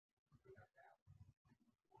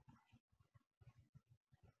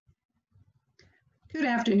Good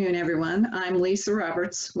afternoon, everyone. I'm Lisa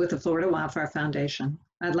Roberts with the Florida Wildflower Foundation.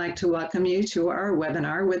 I'd like to welcome you to our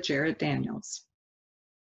webinar with Jaret Daniels.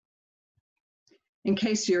 In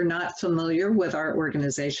case you're not familiar with our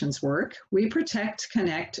organization's work, we protect,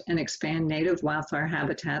 connect, and expand native wildflower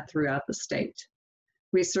habitat throughout the state.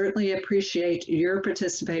 We certainly appreciate your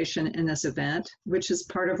participation in this event, which is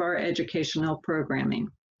part of our educational programming.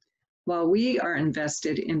 While we are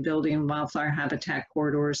invested in building wildflower habitat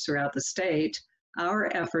corridors throughout the state,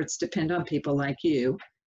 our efforts depend on people like you.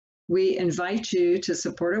 We invite you to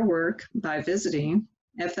support our work by visiting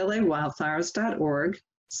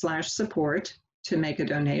flawildflowers.org/support to make a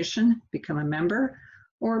donation, become a member,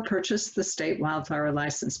 or purchase the state wildflower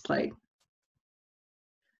license plate.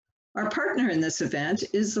 Our partner in this event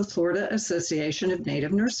is the Florida Association of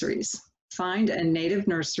Native Nurseries. Find a native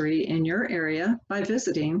nursery in your area by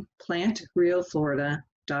visiting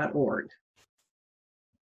plantrealflorida.org.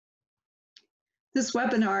 This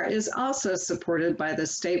webinar is also supported by the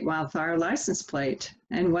state wildflower license plate,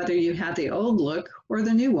 and whether you have the old look or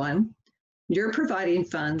the new one, you're providing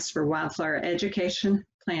funds for wildflower education,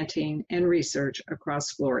 planting, and research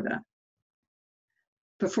across Florida.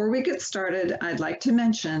 Before we get started, I'd like to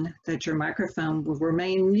mention that your microphone will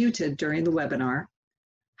remain muted during the webinar.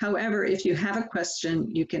 However, if you have a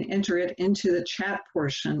question, you can enter it into the chat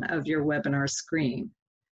portion of your webinar screen.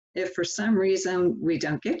 If for some reason we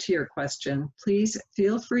don't get to your question, please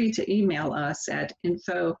feel free to email us at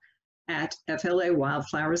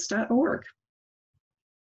info@flawildflowers.org.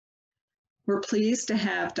 We're pleased to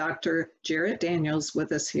have Dr. Jaret Daniels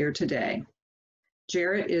with us here today.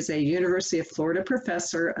 Jaret is a University of Florida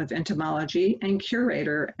professor of entomology and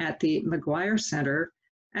curator at the McGuire Center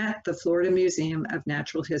at the Florida Museum of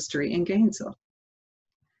Natural History in Gainesville.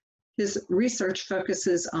 His research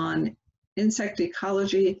focuses on insect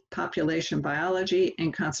ecology, population biology,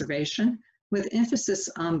 and conservation, with emphasis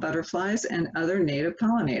on butterflies and other native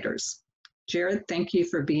pollinators. Jaret, thank you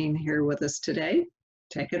for being here with us today.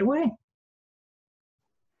 Take it away.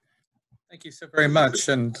 Thank you so very much,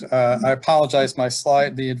 and I apologize.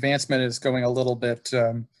 The advancement is going a little bit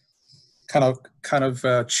kind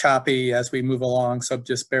of choppy as we move along, so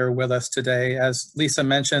just bear with us today. As Lisa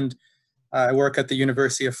mentioned, I work at the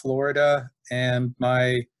University of Florida, and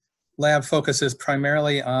my lab focuses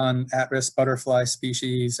primarily on at-risk butterfly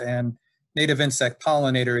species and native insect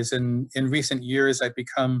pollinators. In recent years, I've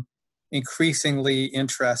become increasingly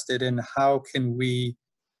interested in how can we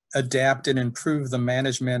adapt and improve the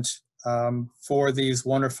management for these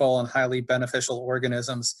wonderful and highly beneficial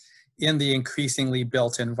organisms in the increasingly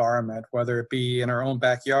built environment, whether it be in our own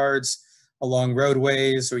backyards, along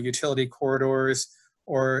roadways or utility corridors,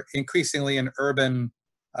 or increasingly in urban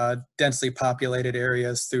densely populated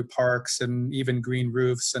areas through parks and even green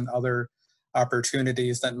roofs and other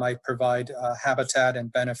opportunities that might provide habitat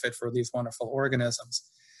and benefit for these wonderful organisms.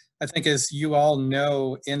 I think, as you all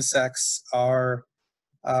know, insects are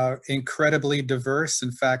incredibly diverse.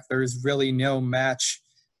 In fact, there's really no match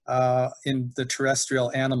in the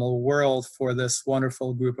terrestrial animal world for this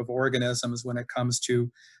wonderful group of organisms when it comes to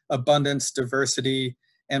abundance, diversity,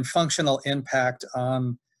 and functional impact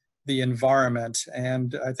on the environment.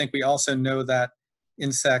 And I think we also know that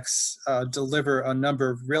insects deliver a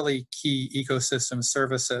number of really key ecosystem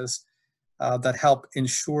services that help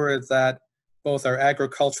ensure that both our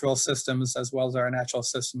agricultural systems as well as our natural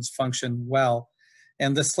systems function well.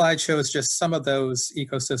 And this slide shows just some of those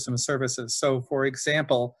ecosystem services. So for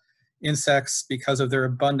example, insects, because of their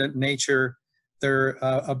abundant nature, they're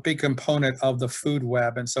a big component of the food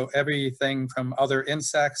web. And so everything from other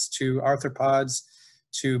insects to arthropods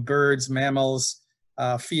to birds, mammals,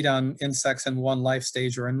 feed on insects in one life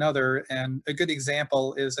stage or another. And a good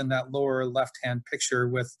example is in that lower left-hand picture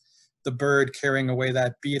with the bird carrying away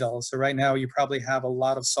that beetle. So right now you probably have a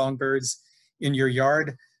lot of songbirds in your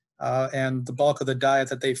yard, and the bulk of the diet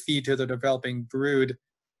that they feed to the developing brood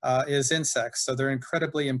is insects. So they're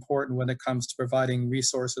incredibly important when it comes to providing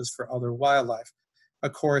resources for other wildlife.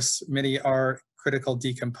 Of course, many are critical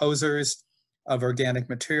decomposers of organic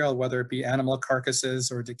material, whether it be animal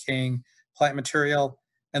carcasses or decaying plant material.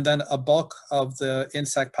 And then a bulk of the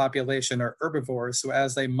insect population are herbivores. So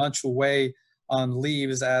as they munch away on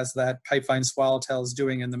leaves, as that pipevine swallowtail is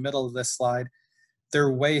doing in the middle of this slide,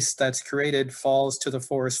 their waste that's created falls to the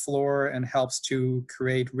forest floor and helps to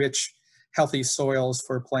create rich, healthy soils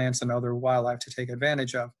for plants and other wildlife to take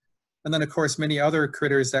advantage of. And then, of course, many other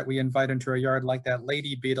critters that we invite into our yard, like that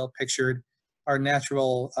lady beetle pictured, are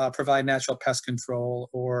natural, provide natural pest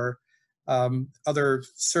control or other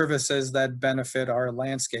services that benefit our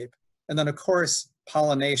landscape. And then, of course,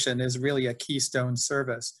 pollination is really a keystone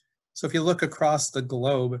service. So if you look across the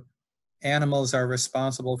globe, animals are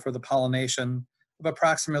responsible for the pollination of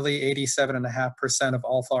approximately 87.5% of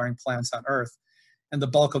all flowering plants on Earth. And the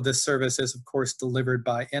bulk of this service is, of course, delivered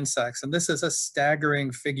by insects. And this is a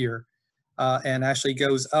staggering figure and actually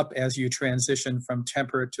goes up as you transition from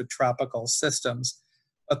temperate to tropical systems.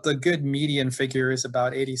 But the good median figure is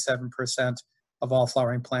about 87% of all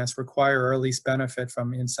flowering plants require or at least benefit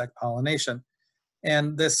from insect pollination.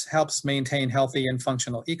 And this helps maintain healthy and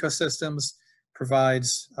functional ecosystems,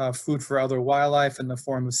 provides food for other wildlife in the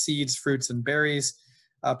form of seeds, fruits, and berries,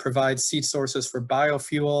 provides seed sources for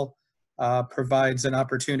biofuel, provides an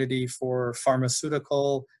opportunity for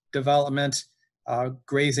pharmaceutical development,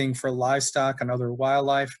 grazing for livestock and other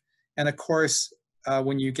wildlife. And of course,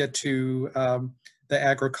 when you get to the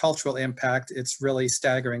agricultural impact, it's really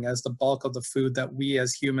staggering, as the bulk of the food that we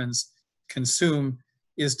as humans consume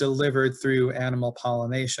is delivered through animal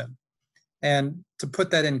pollination. And to put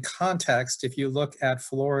that in context, if you look at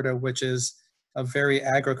Florida, which is a very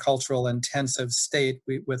agricultural intensive state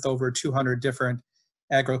with over 200 different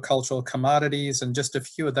agricultural commodities, and just a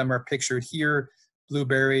few of them are pictured here.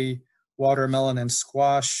 Blueberry, watermelon, and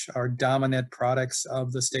squash are dominant products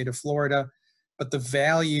of the state of Florida. But the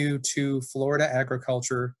value to Florida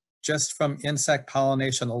agriculture just from insect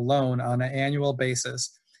pollination alone on an annual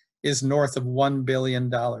basis is north of $1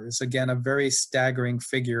 billion. Again, a very staggering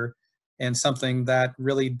figure, and something that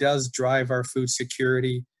really does drive our food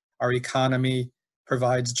security, our economy,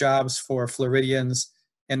 provides jobs for Floridians,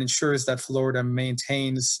 and ensures that Florida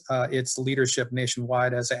maintains its leadership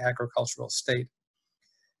nationwide as an agricultural state.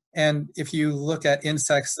 And if you look at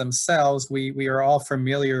insects themselves, we are all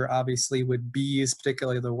familiar, obviously, with bees,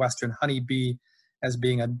 particularly the western honeybee, as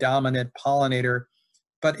being a dominant pollinator.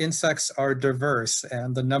 But insects are diverse,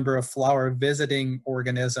 and the number of flower visiting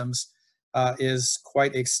organisms is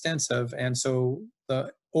quite extensive. And so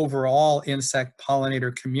the overall insect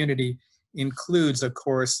pollinator community includes, of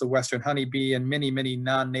course, the western honeybee and many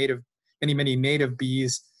native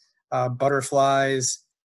bees, butterflies,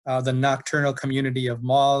 the nocturnal community of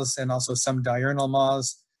moths, and also some diurnal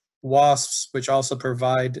moths, wasps, which also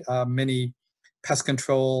provide many pest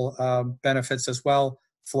control benefits as well,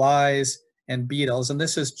 flies, and beetles. And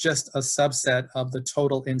this is just a subset of the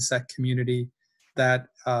total insect community that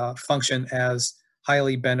function as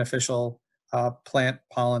highly beneficial plant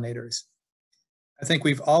pollinators. I think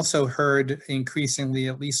we've also heard increasingly,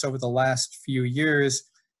 at least over the last few years,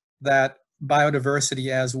 that biodiversity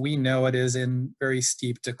as we know it is in very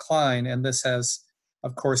steep decline. And this has,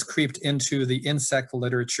 of course, creeped into the insect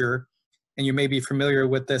literature. And you may be familiar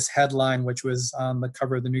with this headline, which was on the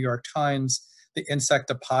cover of the New York Times: "The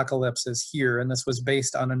insect apocalypse is here." And this was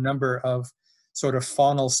based on a number of sort of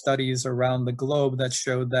faunal studies around the globe that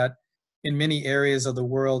showed that in many areas of the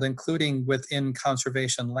world, including within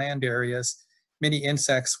conservation land areas, many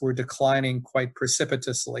insects were declining quite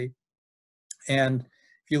precipitously. And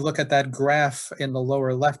if you look at that graph in the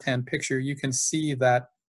lower left-hand picture, you can see that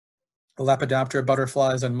Lepidoptera,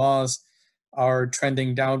 butterflies, and moths are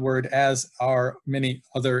trending downward, as are many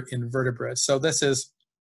other invertebrates. So this is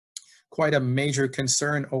quite a major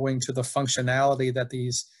concern owing to the functionality that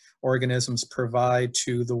these organisms provide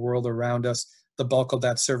to the world around us, the bulk of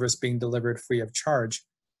that service being delivered free of charge.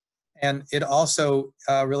 And it also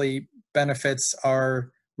really benefits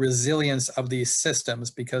our resilience of these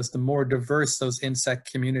systems, because the more diverse those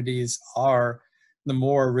insect communities are, the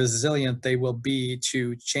more resilient they will be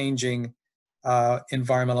to changing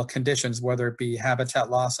environmental conditions, whether it be habitat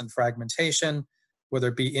loss and fragmentation, whether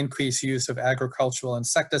it be increased use of agricultural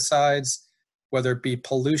insecticides, whether it be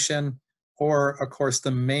pollution, or of course the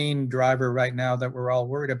main driver right now that we're all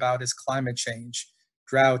worried about is climate change,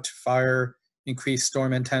 drought, fire, increased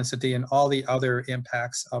storm intensity, and all the other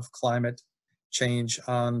impacts of climate change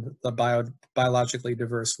on the biologically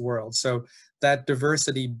diverse world. So that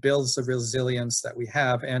diversity builds the resilience that we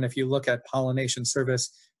have. And if you look at pollination service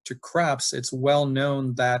to crops, it's well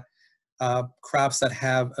known that crops that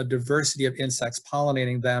have a diversity of insects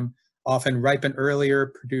pollinating them often ripen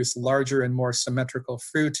earlier, produce larger and more symmetrical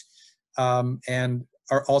fruit, and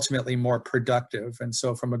are ultimately more productive. And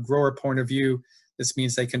so from a grower point of view, this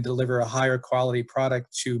means they can deliver a higher quality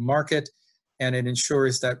product to market, and it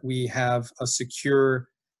ensures that we have a secure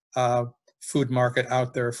food market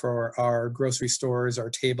out there for our grocery stores,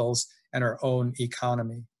 our tables, and our own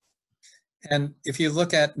economy. And if you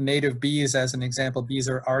look at native bees as an example, bees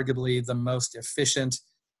are arguably the most efficient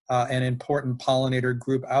and important pollinator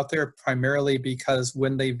group out there, primarily because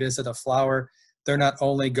when they visit a flower, they're not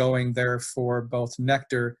only going there for both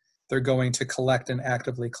nectar, they're going to collect and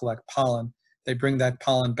actively collect pollen. They bring that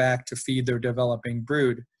pollen back to feed their developing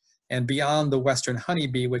brood. And beyond the western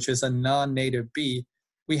honeybee, which is a non-native bee,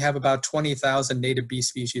 we have about 20,000 native bee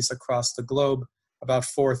species across the globe. About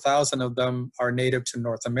 4,000 of them are native to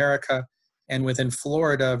North America. And within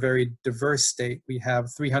Florida, a very diverse state, we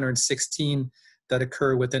have 316 that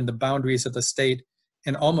occur within the boundaries of the state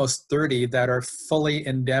and almost 30 that are fully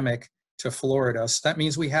endemic to Florida. So that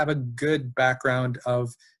means we have a good background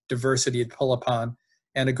of diversity to pull upon.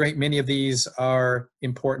 And a great many of these are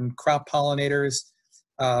important crop pollinators.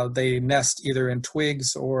 They nest either in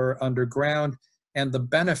twigs or underground. And the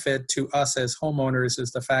benefit to us as homeowners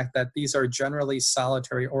is the fact that these are generally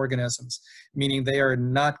solitary organisms, meaning they are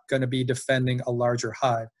not going to be defending a larger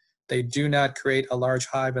hive. They do not create a large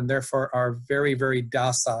hive and therefore are very, very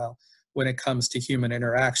docile when it comes to human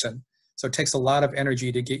interaction. So it takes a lot of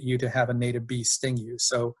energy to get you to have a native bee sting you.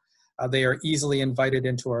 So they are easily invited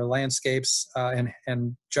into our landscapes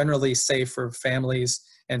and generally safe for families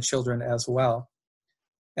and children as well.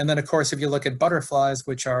 And then, of course, if you look at butterflies,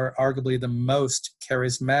 which are arguably the most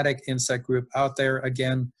charismatic insect group out there,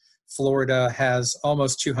 again, Florida has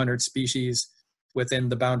almost 200 species within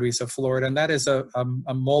the boundaries of Florida. And that is a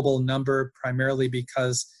mobile number primarily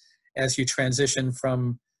because as you transition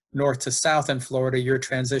from north to south in Florida, you're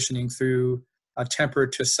transitioning through a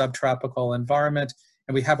temperate to subtropical environment.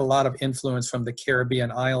 And we have a lot of influence from the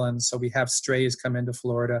Caribbean islands. So we have strays come into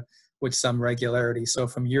Florida with some regularity. So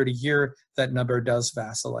from year to year, that number does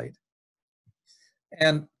vacillate.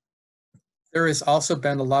 And there has also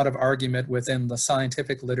been a lot of argument within the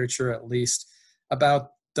scientific literature, at least, about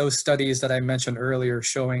those studies that I mentioned earlier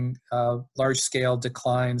showing large-scale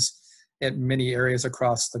declines in many areas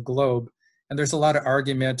across the globe. And there's a lot of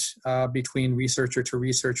argument between researcher to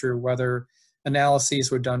researcher whether analyses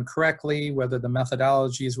were done correctly, whether the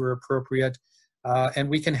methodologies were appropriate, and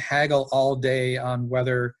we can haggle all day on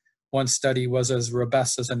whether one study was as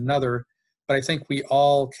robust as another, but I think we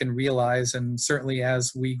all can realize, and certainly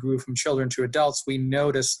as we grew from children to adults, we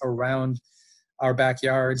notice around our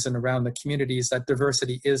backyards and around the communities that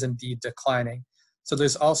diversity is indeed declining. So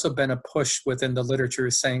there's also been a push within the literature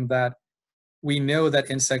saying that we know that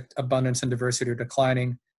insect abundance and diversity are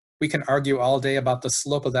declining. We can argue all day about the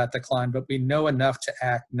slope of that decline, but we know enough to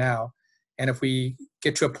act now. And if we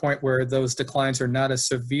get to a point where those declines are not as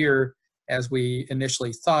severe as we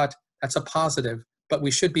initially thought, that's a positive, but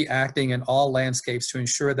we should be acting in all landscapes to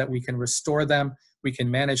ensure that we can restore them, we can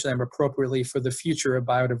manage them appropriately for the future of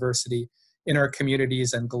biodiversity in our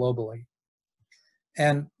communities and globally.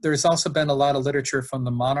 And there's also been a lot of literature from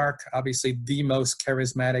the monarch, obviously the most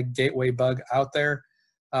charismatic gateway bug out there,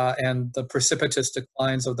 and the precipitous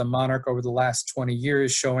declines of the monarch over the last 20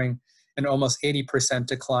 years showing an almost 80%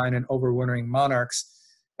 decline in overwintering monarchs.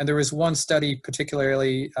 And there was one study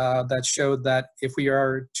particularly that showed that if we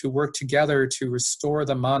are to work together to restore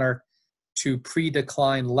the monarch to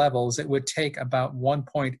pre-decline levels, it would take about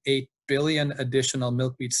 1.8 billion additional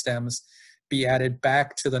milkweed stems be added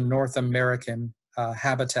back to the North American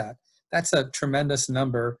habitat. That's a tremendous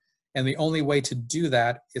number. And the only way to do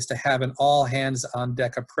that is to have an all hands on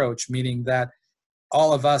deck approach, meaning that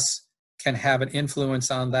all of us can have an influence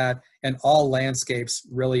on that and all landscapes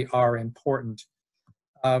really are important.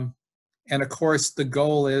 And of course, the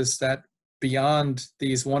goal is that beyond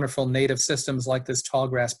these wonderful native systems like this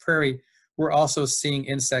tallgrass prairie, we're also seeing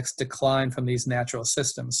insects decline from these natural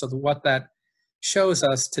systems. So what that shows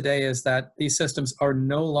us today is that these systems are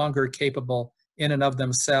no longer capable in and of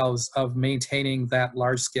themselves of maintaining that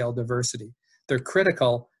large-scale diversity. They're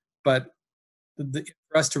critical, but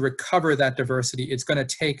for us to recover that diversity, it's going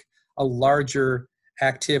to take a larger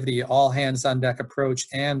activity, all hands on deck approach,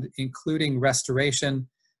 and including restoration,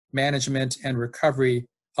 management, and recovery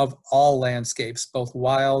of all landscapes, both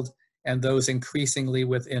wild and those increasingly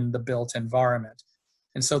within the built environment.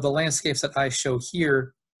 And so the landscapes that I show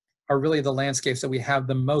here are really the landscapes that we have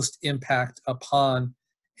the most impact upon,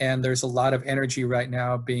 and there's a lot of energy right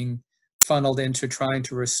now being funneled into trying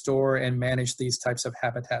to restore and manage these types of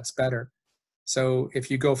habitats better. So if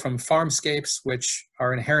you go from farmscapes, which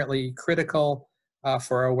are inherently critical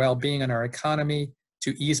for our well-being and our economy,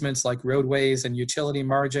 to easements like roadways and utility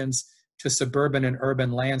margins, to suburban and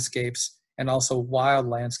urban landscapes, and also wild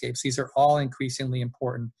landscapes. These are all increasingly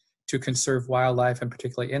important to conserve wildlife and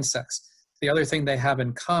particularly insects. The other thing they have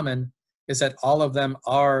in common is that all of them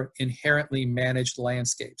are inherently managed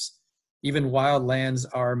landscapes. Even wild lands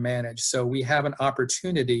are managed. So we have an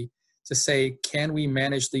opportunity to say, can we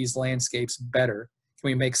manage these landscapes better? Can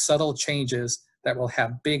we make subtle changes that will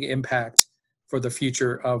have big impact for the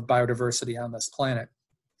future of biodiversity on this planet?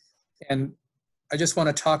 And I just want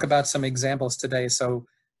to talk about some examples today. So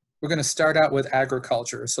we're going to start out with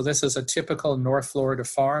agriculture. So this is a typical North Florida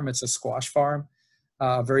farm. It's a squash farm,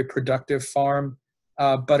 a very productive farm.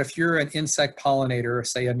 But if you're an insect pollinator,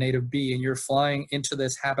 say a native bee, and you're flying into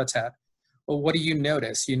this habitat, well, what do you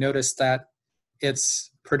notice? You notice that it's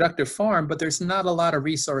productive farm, but there's not a lot of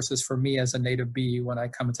resources for me as a native bee when I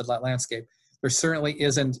come into that landscape. There certainly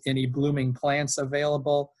isn't any blooming plants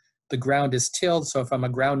available. The ground is tilled, so if I'm a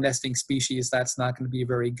ground nesting species, that's not going to be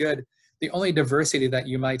very good. The only diversity that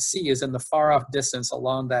you might see is in the far off distance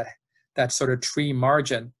along that sort of tree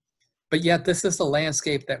margin. But yet this is the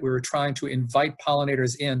landscape that we were trying to invite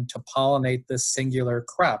pollinators in to pollinate this singular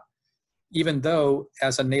crop, even though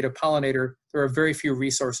as a native pollinator, there are very few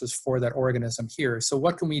resources for that organism here. So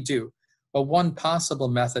what can we do? Well, one possible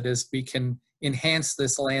method is we can enhance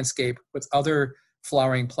this landscape with other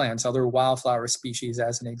flowering plants, other wildflower species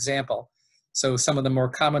as an example. So some of the more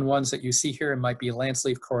common ones that you see here might be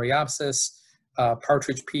lanceleaf coreopsis,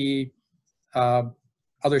 partridge pea,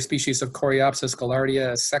 other species of Coreopsis,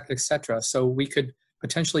 Gaillardia, etc. So we could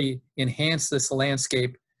potentially enhance this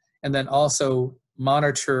landscape and then also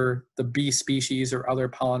monitor the bee species or other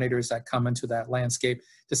pollinators that come into that landscape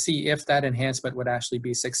to see if that enhancement would actually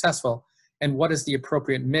be successful and what is the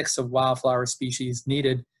appropriate mix of wildflower species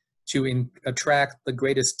needed to attract the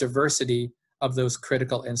greatest diversity of those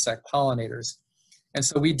critical insect pollinators. And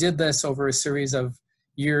so we did this over a series of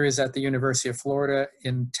years at the University of Florida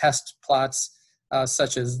in test plots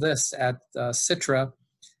such as this at Citra.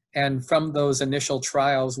 And from those initial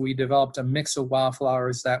trials, we developed a mix of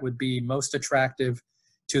wildflowers that would be most attractive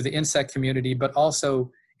to the insect community, but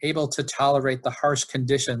also able to tolerate the harsh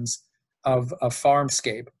conditions of a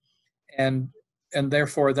farmscape. And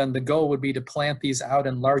therefore, then the goal would be to plant these out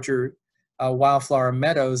in larger wildflower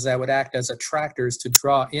meadows that would act as attractors to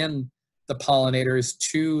draw in the pollinators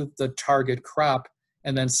to the target crop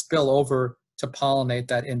and then spill over to pollinate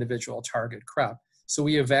that individual target crop. So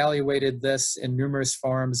we evaluated this in numerous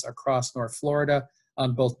farms across North Florida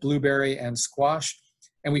on both blueberry and squash.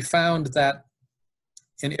 And we found that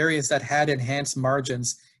in areas that had enhanced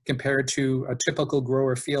margins compared to a typical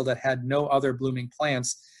grower field that had no other blooming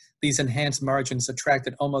plants, these enhanced margins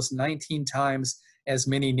attracted almost 19 times as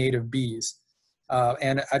many native bees.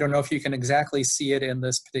 And I don't know if you can exactly see it in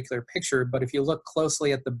this particular picture, but if you look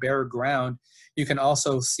closely at the bare ground, you can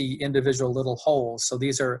also see individual little holes. So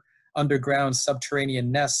these are underground subterranean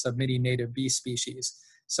nests of many native bee species.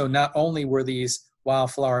 So not only were these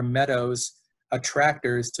wildflower meadows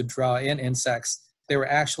attractors to draw in insects, they were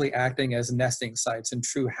actually acting as nesting sites and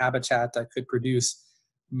true habitat that could produce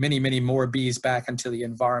many, many more bees back into the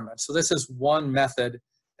environment. So this is one method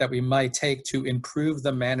that we might take to improve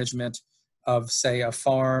the management of, say, a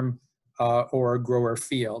farm or a grower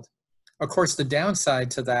field. Of course, the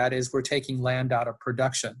downside to that is we're taking land out of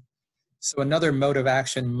production. So another mode of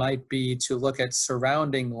action might be to look at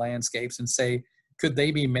surrounding landscapes and say, could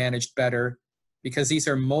they be managed better? Because these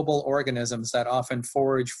are mobile organisms that often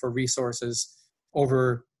forage for resources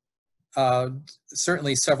over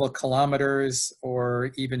certainly several kilometers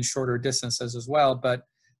or even shorter distances as well, but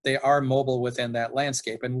they are mobile within that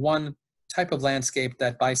landscape. And one type of landscape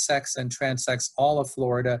that bisects and transects all of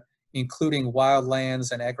Florida, including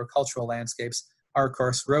wildlands and agricultural landscapes, are of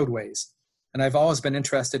course roadways. And I've always been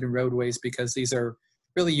interested in roadways because these are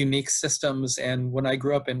really unique systems. And when I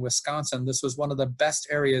grew up in Wisconsin, this was one of the best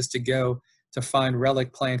areas to go to find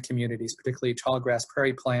relic plant communities, particularly tallgrass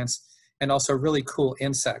prairie plants, and also really cool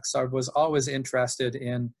insects. So I was always interested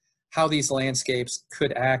in how these landscapes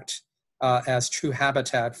could act as true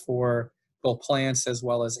habitat for both plants as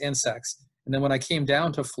well as insects. And then when I came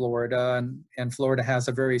down to Florida, and Florida has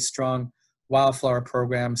a very strong wildflower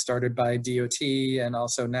program started by DOT and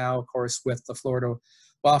also now, of course, with the Florida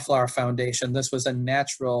Wildflower Foundation, this was a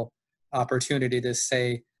natural opportunity to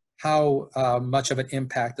say how much of an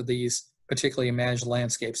impact that these particularly managed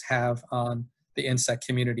landscapes have on the insect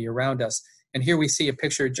community around us. And here we see a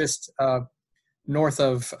picture just north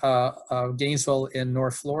of Gainesville in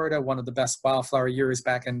North Florida, one of the best wildflower years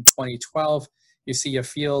back in 2012. You see a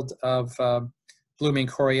field of blooming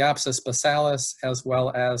Coreopsis basalis as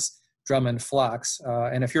well as Drummond phlox.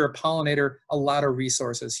 And if you're a pollinator, a lot of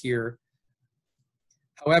resources here.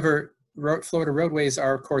 However, Florida roadways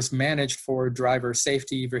are, of course, managed for driver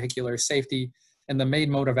safety, vehicular safety, and the main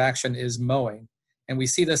mode of action is mowing. And we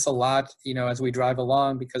see this a lot, as we drive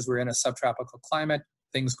along because we're in a subtropical climate,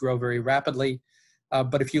 things grow very rapidly.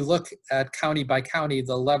 But if you look at county by county,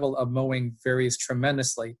 the level of mowing varies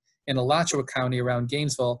tremendously. In Alachua County around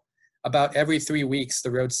Gainesville, about every 3 weeks,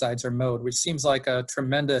 the roadsides are mowed, which seems like a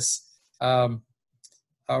tremendous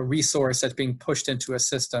resource that's being pushed into a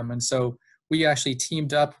system. And so we actually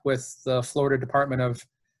teamed up with the Florida Department of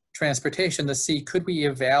Transportation to see, could we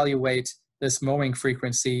evaluate this mowing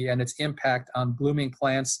frequency and its impact on blooming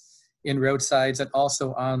plants in roadsides and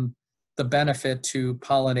also on the benefit to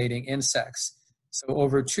pollinating insects. So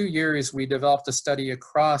over 2 years, we developed a study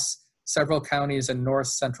across several counties in north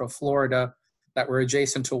central Florida that were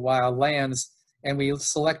adjacent to wild lands, and we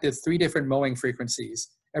selected 3 different mowing frequencies: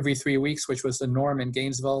 every 3 weeks, which was the norm in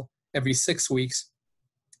Gainesville, every 6 weeks,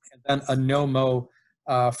 and then a no-mow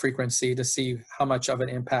frequency to see how much of an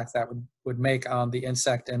impact that would make on the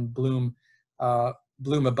insect and bloom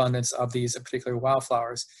abundance of these particular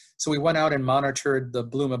wildflowers. So we went out and monitored the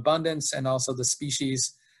bloom abundance and also the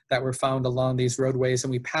species that were found along these roadways,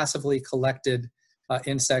 and we passively collected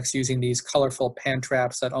insects using these colorful pan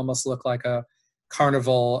traps that almost look like a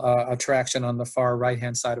carnival attraction on the far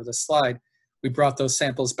right-hand side of the slide. We brought those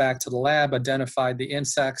samples back to the lab, identified the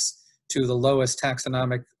insects to the lowest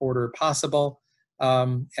taxonomic order possible,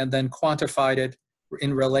 and then quantified it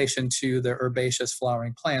in relation to the herbaceous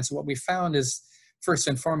flowering plants. What we found is, first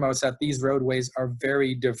and foremost, that these roadways are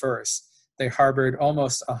very diverse. They harbored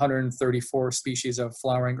almost 134 species of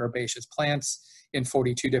flowering herbaceous plants in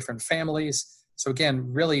 42 different families. So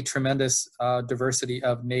again, really tremendous diversity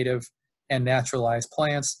of native and naturalized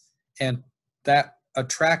plants. And that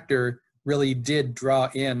attractor really did draw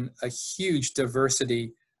in a huge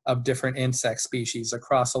diversity of different insect species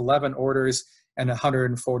across 11 orders and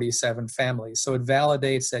 147 families. So it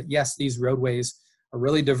validates that, yes, these roadways are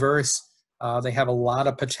really diverse. They have a lot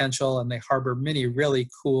of potential, and they harbor many really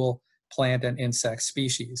cool plant and insect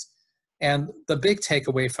species. And the big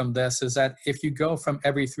takeaway from this is that if you go from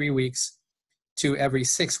every 3 weeks to every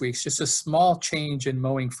 6 weeks, just a small change in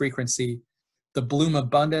mowing frequency, the bloom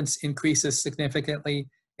abundance increases significantly,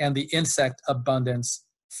 and the insect abundance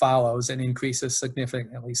follows and increases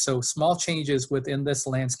significantly. So small changes within this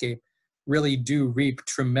landscape really do reap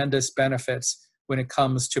tremendous benefits when it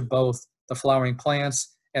comes to both the flowering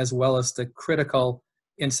plants as well as the critical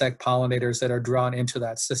insect pollinators that are drawn into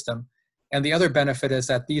that system. And the other benefit is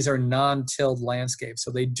that these are non-tilled landscapes,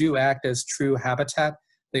 so they do act as true habitat.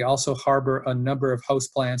 They also harbor a number of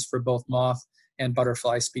host plants for both moth and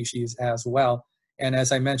butterfly species as well. And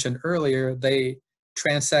as I mentioned earlier, they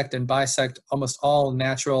transect and bisect almost all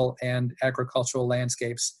natural and agricultural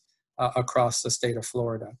landscapes across the state of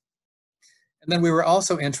Florida. And then we were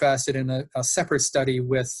also interested in a separate study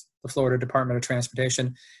with the Florida Department of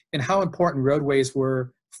Transportation in how important roadways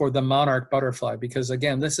were for the monarch butterfly, because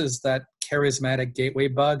again, this is that charismatic gateway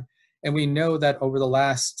bug. And we know that over the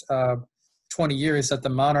last 20 years that the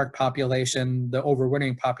monarch population, the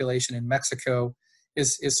overwintering population in Mexico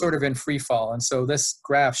is sort of in free fall. And so this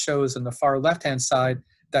graph shows on the far left-hand side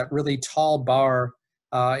that really tall bar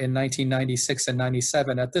in 1996 and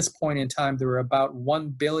 97. At this point in time, there were about 1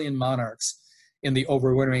 billion monarchs in the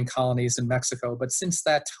overwintering colonies in Mexico. But since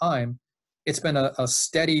that time, it's been a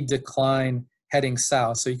steady decline heading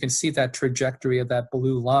south. So you can see that trajectory of that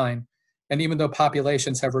blue line. And even though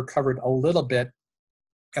populations have recovered a little bit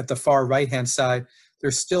at the far right-hand side, they're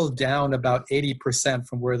still down about 80%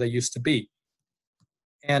 from where they used to be.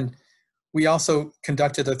 And we also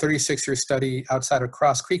conducted a 36-year study outside of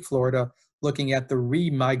Cross Creek, Florida, looking at the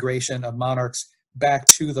re-migration of monarchs back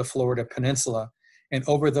to the Florida Peninsula. And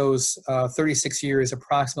over those 36 years,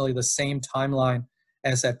 approximately the same timeline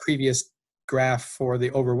as that previous graph for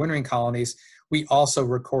the overwintering colonies, we also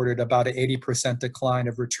recorded about an 80% decline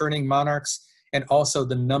of returning monarchs, and also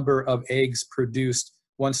the number of eggs produced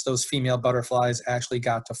once those female butterflies actually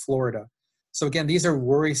got to Florida. So again, these are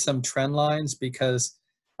worrisome trend lines because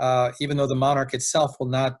even though the monarch itself will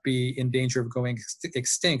not be in danger of going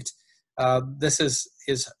extinct, this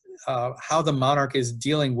is how the monarch is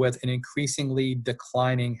dealing with an increasingly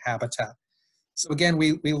declining habitat. So again,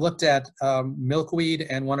 we looked at milkweed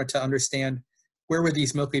and wanted to understand where were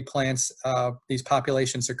these milkweed plants, these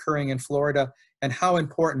populations occurring in Florida, and how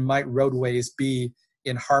important might roadways be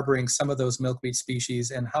in harboring some of those milkweed species,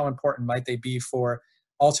 and how important might they be for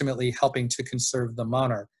ultimately helping to conserve the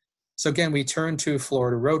monarch. So again, we turned to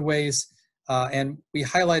Florida roadways, and we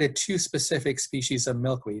highlighted 2 specific species of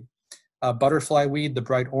milkweed. Butterfly weed, the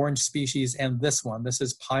bright orange species, and this one. This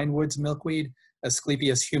is pine woods milkweed,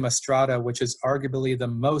 Asclepias humistrata, which is arguably the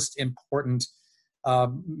most important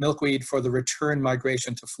milkweed for the return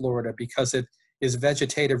migration to Florida, because it is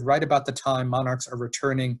vegetative right about the time monarchs are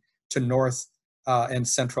returning to north and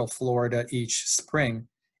central Florida each spring.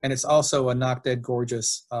 And it's also a knock-dead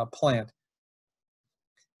gorgeous plant.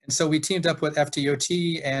 And so we teamed up with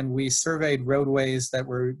FDOT and we surveyed roadways that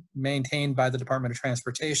were maintained by the Department of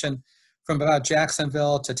Transportation from about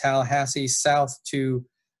Jacksonville to Tallahassee, south to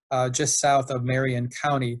just south of Marion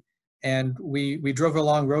County. And we drove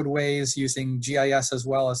along roadways using GIS as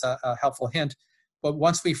well as a helpful hint. But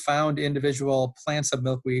once we found individual plants of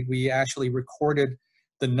milkweed, we actually recorded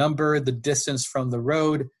the number, the distance from the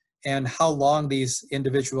road, and how long these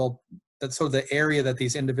individual, that's sort of the area that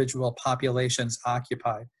these individual populations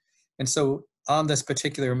occupy. And so on this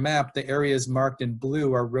particular map, the areas marked in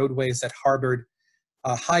blue are roadways that harbored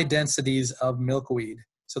high densities of milkweed.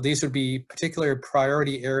 So these would be particular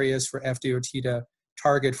priority areas for FDOT to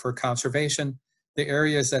target for conservation. The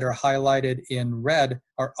areas that are highlighted in red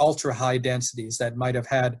are ultra high densities that might have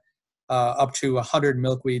had up to 100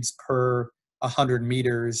 milkweeds per 100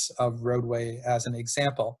 meters of roadway as an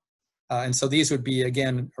example. And so these would be,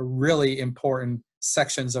 again, really important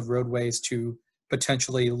sections of roadways to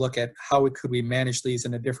potentially look at how could we manage these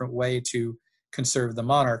in a different way to conserve the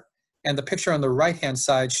monarch. And the picture on the right-hand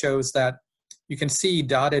side shows that you can see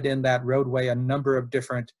dotted in that roadway a number of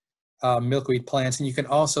different milkweed plants. And you can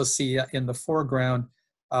also see in the foreground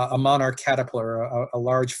a monarch caterpillar, a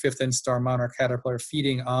large fifth instar monarch caterpillar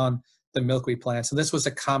feeding on the milkweed plants. And this was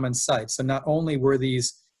a common site. So not only were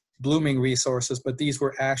these blooming resources, but these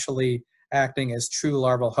were actually acting as true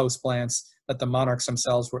larval host plants that the monarchs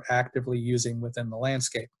themselves were actively using within the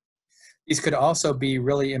landscape. These could also be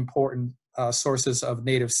really important sources of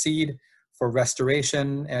native seed for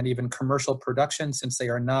restoration and even commercial production, since they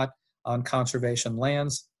are not on conservation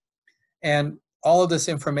lands. And all of this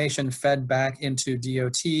information fed back into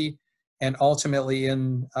DOT and ultimately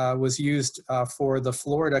was used for the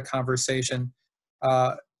Florida conversation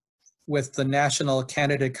with the National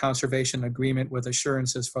Candidate Conservation Agreement with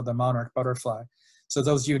assurances for the monarch butterfly. So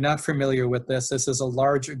those of you not familiar with this, this is a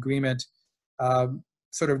large agreement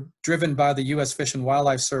sort of driven by the U.S. Fish and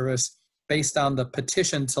Wildlife Service based on the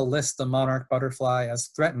petition to list the monarch butterfly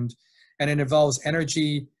as threatened. And it involves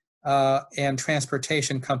energy and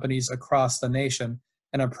transportation companies across the nation.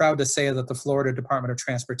 And I'm proud to say that the Florida Department of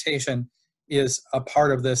Transportation is a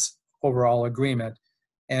part of this overall agreement.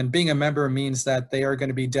 And being a member means that they are going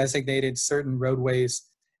to be designated certain roadways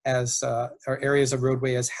as, or areas of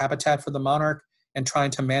roadway as habitat for the monarch, and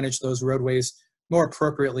trying to manage those roadways more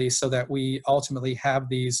appropriately so that we ultimately have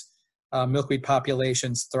these milkweed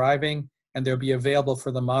populations thriving, and they'll be available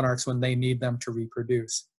for the monarchs when they need them to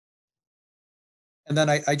reproduce. And then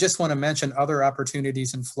I just want to mention other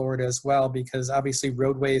opportunities in Florida as well, because obviously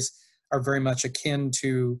roadways are very much akin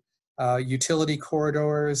to utility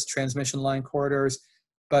corridors, transmission line corridors,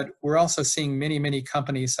 but we're also seeing many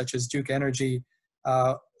companies such as Duke Energy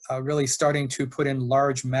really starting to put in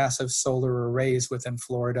large, massive solar arrays within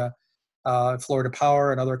Florida. Florida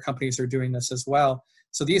Power and other companies are doing this as well.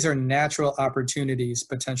 So these are natural opportunities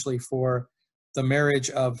potentially for the marriage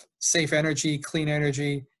of safe energy, clean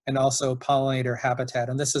energy, and also pollinator habitat.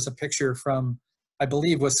 And this is a picture from, I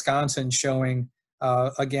believe, Wisconsin showing,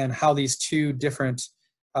 again, how these two different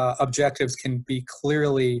objectives can be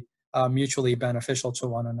clearly mutually beneficial to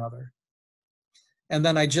one another. And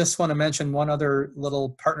then I just want to mention one other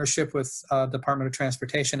little partnership with Department of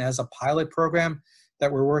Transportation as a pilot program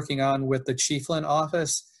that we're working on with the Chiefland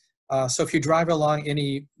office. So if you drive along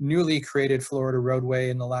any newly created Florida roadway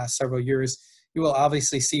in the last several years, you will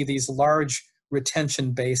obviously see these large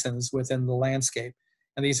retention basins within the landscape.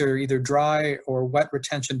 And these are either dry or wet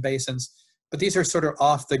retention basins, but these are sort of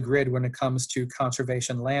off the grid when it comes to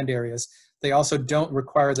conservation land areas. They also don't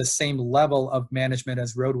require the same level of management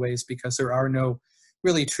as roadways because there are no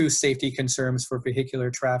really true safety concerns for vehicular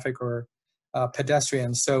traffic or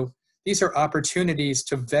pedestrians. So these are opportunities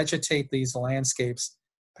to vegetate these landscapes,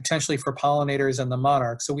 potentially for pollinators and the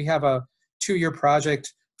monarchs. So we have a 2-year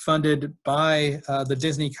project funded by the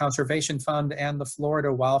Disney Conservation Fund and the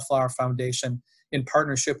Florida Wildflower Foundation in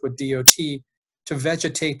partnership with DOT to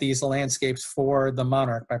vegetate these landscapes for the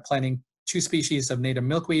monarch by planting 2 species of native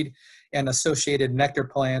milkweed and associated nectar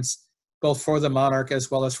plants, both for the monarch as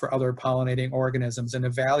well as for other pollinating organisms, and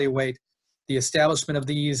evaluate the establishment of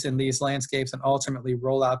these in these landscapes and ultimately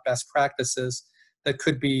roll out best practices that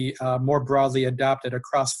could be more broadly adopted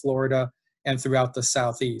across Florida and throughout the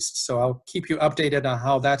Southeast. So I'll keep you updated on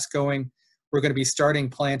how that's going. We're going to be starting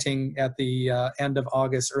planting at the end of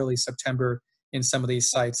August, early September in some of these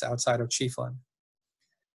sites outside of Chiefland.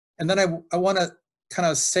 And then I want to kind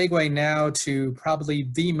of segue now to probably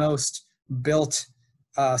the most built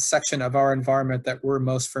section of our environment that we're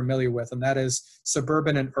most familiar with, and that is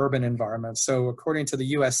suburban and urban environments. So according to the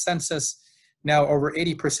US Census, now over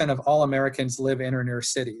 80% of all Americans live in or near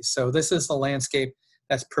cities. So this is the landscape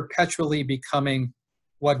that's perpetually becoming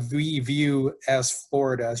what we view as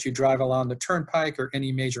Florida. As you drive along the turnpike or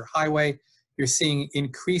any major highway, you're seeing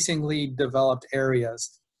increasingly developed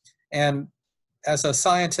areas. And as a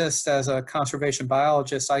scientist, as a conservation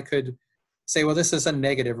biologist, I could say, well, this is a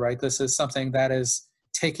negative, right? This is something that is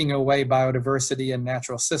taking away biodiversity and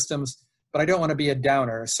natural systems. but I don't want to be a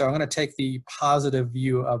downer. So I'm going to take the positive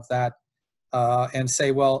view of that and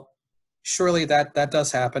say, well, surely that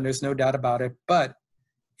does happen. There's no doubt about it. But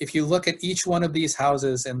if you look at each one of these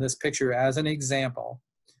houses in this picture as an example,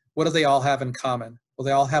 what do they all have in common? Well,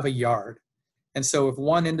 they all have a yard. And so if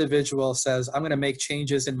one individual says, I'm going to make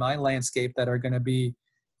changes in my landscape that are going to be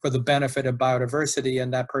for the benefit of biodiversity,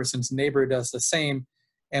 and that person's neighbor does the same,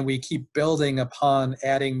 and we keep building upon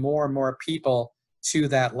adding more and more people to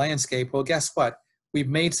that landscape, well, guess what? We've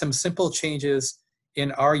made some simple changes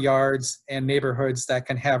in our yards and neighborhoods that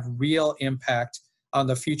can have real impact on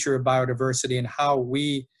the future of biodiversity and how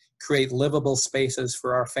we create livable spaces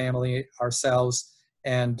for our family, ourselves,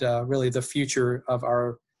 and really the future of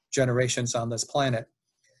our generations on this planet.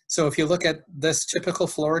 So if you look at this typical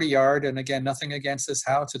Florida yard, and again, nothing against this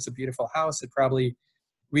house, it's a beautiful house. It probably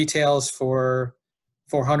retails for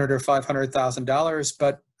 $400,000 or $500,000.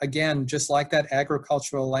 But again, just like that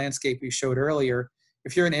agricultural landscape we showed earlier,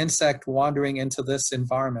 if you're an insect wandering into this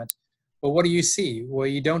environment, well, what do you see? Well,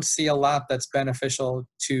 you don't see a lot that's beneficial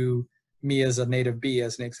to me as a native bee,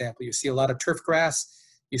 as an example. You see a lot of turf grass,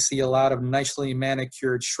 you see a lot of nicely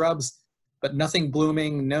manicured shrubs, but nothing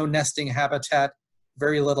blooming, no nesting habitat,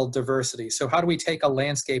 very little diversity. So how do we take a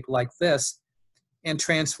landscape like this and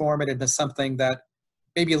transform it into something that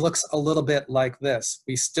maybe looks a little bit like this?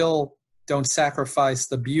 We still don't sacrifice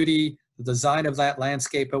the beauty, the design of that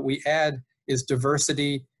landscape, but we add is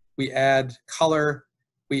diversity, we add color,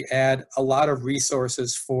 we add a lot of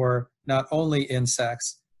resources for not only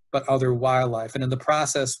insects, but other wildlife. And in the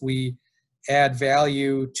process, we add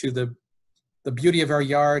value to the beauty of our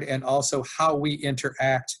yard and also how we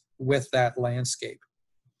interact with that landscape.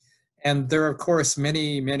 And there are, of course,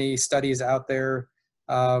 many, many studies out there.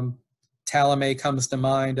 Talamay comes to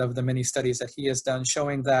mind of the many studies that he has done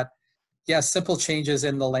showing that, yes, simple changes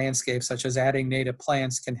in the landscape, such as adding native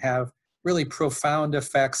plants, can have really profound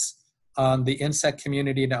effects on the insect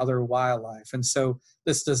community and other wildlife. And so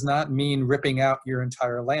this does not mean ripping out your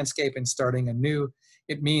entire landscape and starting anew.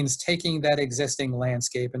 It means taking that existing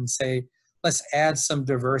landscape and say, let's add some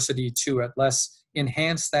diversity to it. Let's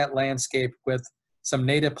enhance that landscape with some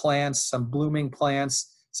native plants, some blooming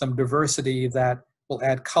plants, some diversity that will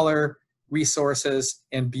add color, resources,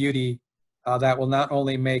 and beauty that will not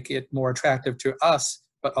only make it more attractive to us,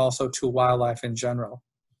 but also to wildlife in general.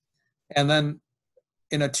 And then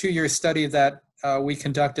in a 2-year study that we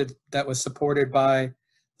conducted that was supported by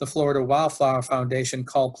the Florida Wildflower Foundation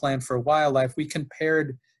called Plan for Wildlife, we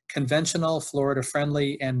compared conventional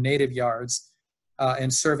Florida-friendly and native yards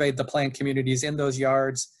and surveyed the plant communities in those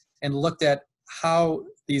yards and looked at how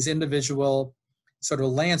these individual sort of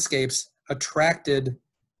landscapes attracted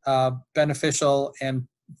beneficial and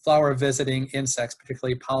flower visiting insects,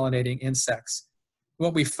 particularly pollinating insects.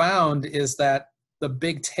 What we found is that the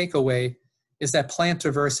big takeaway is that plant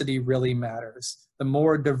diversity really matters. The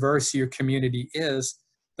more diverse your community is,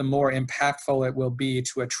 the more impactful it will be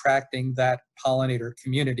to attracting that pollinator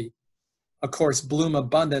community. Of course, bloom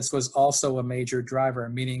abundance was also a major driver,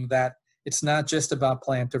 meaning that it's not just about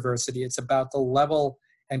plant diversity, it's about the level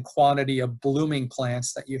and quantity of blooming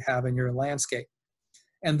plants that you have in your landscape.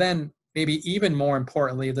 And then maybe even more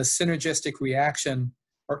importantly, the synergistic reaction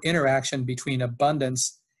or interaction between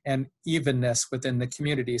abundance and evenness within the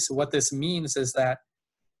community. So what this means is that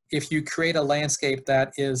if you create a landscape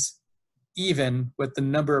that is even with the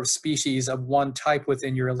number of species of one type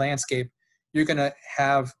within your landscape, you're going to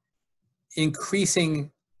have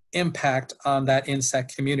increasing impact on that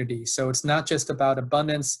insect community. So it's not just about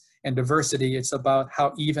abundance and diversity, it's about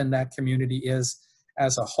how even that community is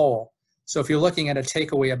as a whole. So if you're looking at a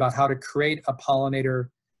takeaway about how to create a pollinator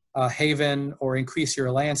haven or increase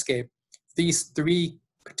your landscape, these 3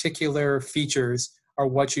 particular features are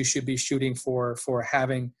what you should be shooting for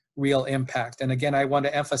having real impact. And again, I want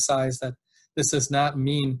to emphasize that this does not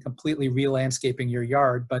mean completely re-landscaping your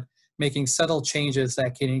yard, but making subtle changes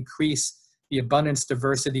that can increase the abundance,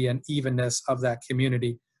 diversity, and evenness of that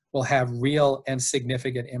community will have real and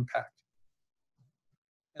significant impact.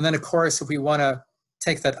 And then, of course, if we want to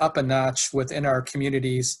take that up a notch within our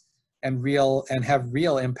communities and have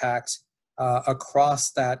real impact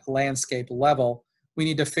across that landscape level, we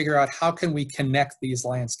need to figure out how can we connect these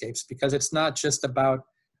landscapes, because it's not just about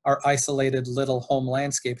our isolated little home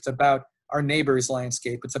landscape. It's about our neighbor's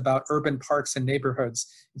landscape. It's about urban parks and neighborhoods.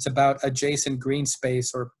 It's about adjacent green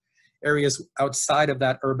space or areas outside of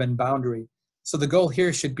that urban boundary. So the goal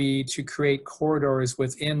here should be to create corridors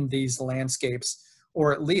within these landscapes,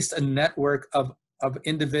 or at least a network of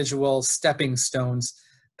individual stepping stones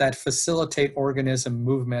that facilitate organism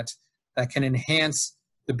movement that can enhance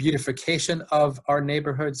the beautification of our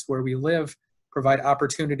neighborhoods where we live, provide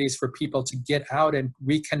opportunities for people to get out and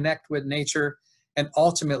reconnect with nature, and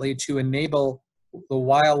ultimately to enable the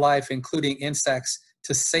wildlife, including insects,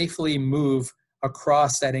 to safely move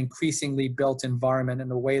across that increasingly built environment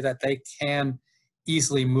in a way that they can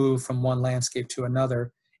easily move from one landscape to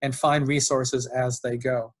another and find resources as they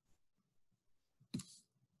go.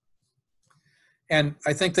 And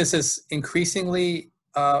I think this is increasingly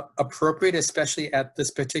appropriate, especially at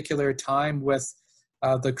this particular time with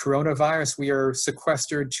the coronavirus. We are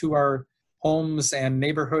sequestered to our homes and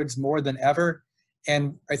neighborhoods more than ever.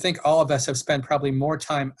 And I think all of us have spent probably more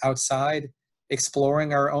time outside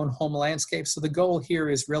exploring our own home landscape. So the goal here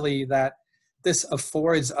is really that this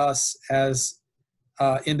affords us as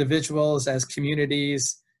individuals, as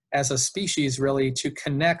communities, as a species really, to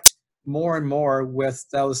connect more and more with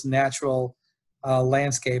those natural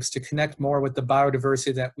landscapes, to connect more with the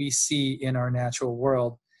biodiversity that we see in our natural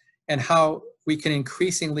world, and how we can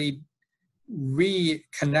increasingly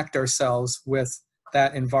reconnect ourselves with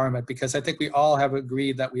that environment, because I think we all have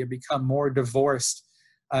agreed that we have become more divorced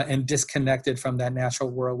and disconnected from that natural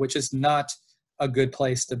world, which is not a good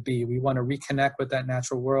place to be. We want to reconnect with that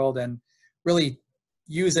natural world and really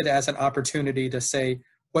use it as an opportunity to say,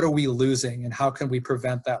 what are we losing and how can we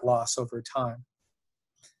prevent that loss over time?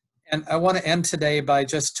 And I want to end today by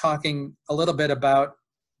just talking a little bit about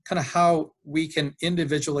kind of how we can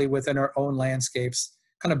individually within our own landscapes,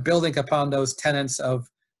 kind of building upon those tenets of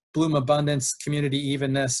bloom abundance, community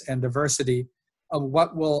evenness, and diversity, of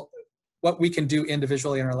what we can do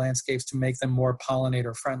individually in our landscapes to make them more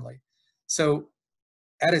pollinator friendly. So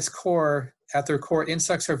at their core,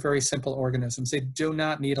 insects are very simple organisms. They do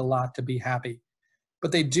not need a lot to be happy,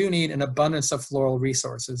 but they do need an abundance of floral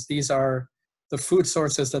resources. These are the food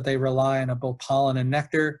sources that they rely on, both pollen and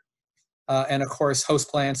nectar, and of course host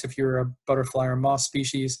plants if you're a butterfly or moth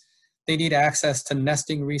species. They need access to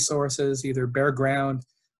nesting resources, either bare ground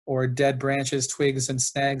or dead branches, twigs, and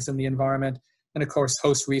snags in the environment, and of course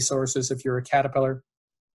host resources if you're a caterpillar.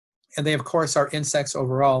 And they of course are insects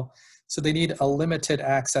overall, so they need a limited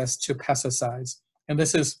access to pesticides. And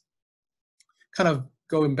this is kind of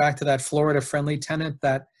going back to that Florida friendly tenet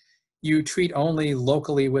that you treat only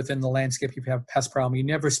locally within the landscape if you have a pest problem. You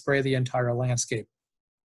never spray the entire landscape.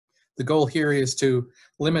 The goal here is to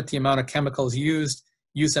limit the amount of chemicals used,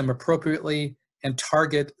 use them appropriately, and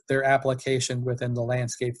target their application within the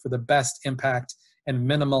landscape for the best impact and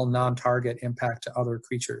minimal non-target impact to other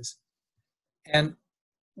creatures. And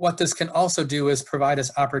what this can also do is provide us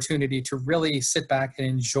opportunity to really sit back and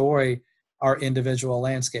enjoy our individual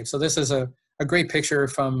landscape. So this is a great picture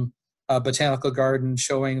from a botanical garden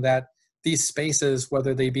showing that these spaces,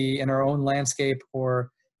 whether they be in our own landscape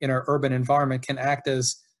or in our urban environment, can act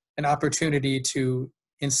as an opportunity to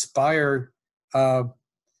inspire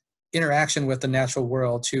interaction with the natural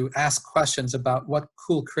world, to ask questions about what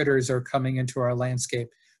cool critters are coming into our landscape,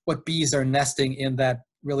 what bees are nesting in that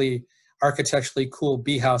really architecturally cool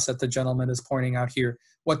bee house that the gentleman is pointing out here,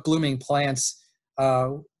 what blooming plants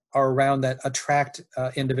are around that attract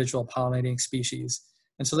individual pollinating species.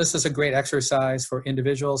 And so this is a great exercise for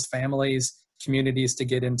individuals, families, communities to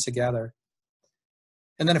get in together.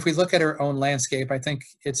 And then if we look at our own landscape, I think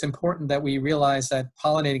it's important that we realize that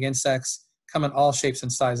pollinating insects come in all shapes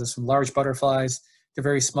and sizes, from large butterflies to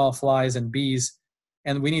very small flies and bees.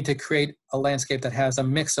 And we need to create a landscape that has a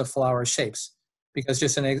mix of flower shapes. Because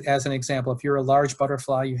just as an example, if you're a large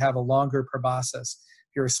butterfly, you have a longer proboscis.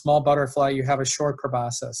 If you're a small butterfly, you have a short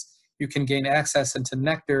proboscis. You can gain access into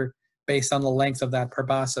nectar based on the length of that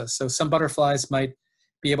proboscis. So some butterflies might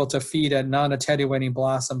be able to feed at non-attenuating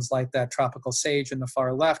blossoms like that tropical sage in the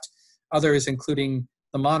far left. Others, including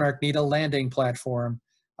the monarch, need a landing platform,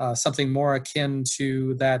 something more akin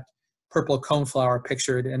to that purple coneflower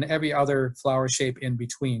pictured, and every other flower shape in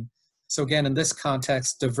between. So again, in this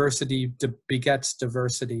context, diversity begets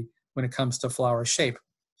diversity when it comes to flower shape.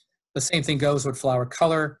 The same thing goes with flower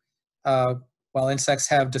color. While insects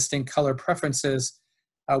have distinct color preferences,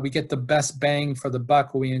 we get the best bang for the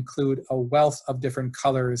buck when we include a wealth of different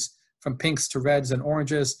colors, from pinks to reds and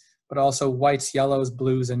oranges, but also whites, yellows,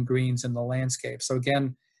 blues, and greens in the landscape. So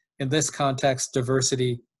again, in this context,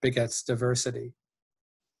 diversity begets diversity.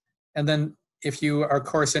 And then if you are, of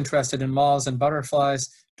course, interested in moths and butterflies,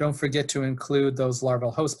 don't forget to include those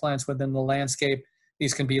larval host plants within the landscape.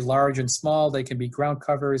 These can be large and small. They can be ground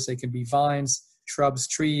covers. They can be vines, shrubs,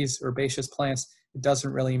 trees, herbaceous plants. It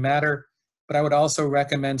doesn't really matter. But I would also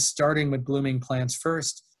recommend starting with blooming plants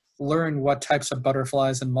first. Learn what types of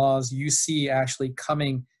butterflies and moths you see actually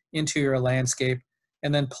coming into your landscape,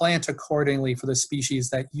 and then plant accordingly for the species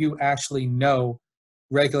that you actually know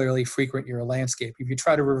regularly frequent your landscape. If you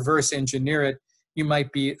try to reverse engineer it, you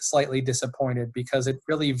might be slightly disappointed because it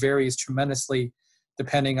really varies tremendously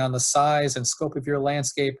depending on the size and scope of your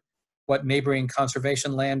landscape, what neighboring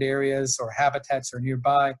conservation land areas or habitats are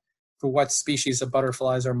nearby, for what species of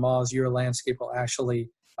butterflies or moths your landscape will actually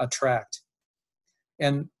attract.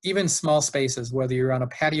 And even small spaces, whether you're on a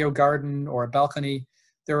patio garden or a balcony,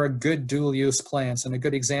 there are good dual use plants. And a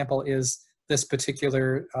good example is this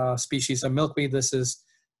particular species of milkweed. This is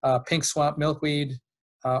pink swamp milkweed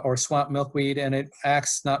or swamp milkweed, and it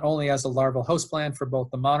acts not only as a larval host plant for both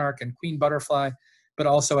the monarch and queen butterfly, but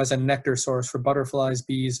also as a nectar source for butterflies,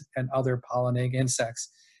 bees, and other pollinating insects.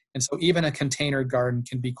 And so even a container garden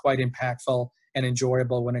can be quite impactful and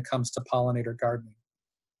enjoyable when it comes to pollinator gardening.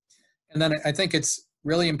 And then I think it's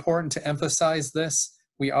really important to emphasize this.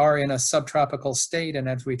 We are in a subtropical state, and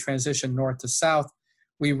as we transition north to south,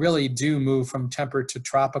 we really do move from temperate to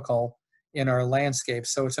tropical in our landscape.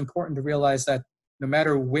 So it's important to realize that no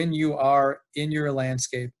matter when you are in your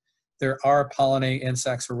landscape, there are pollinating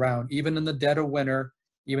insects around. Even in the dead of winter,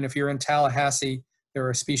 even if you're in Tallahassee, there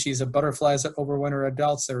are species of butterflies that overwinter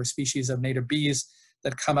adults. There are species of native bees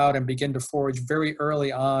that come out and begin to forage very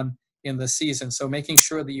early on in the season. So making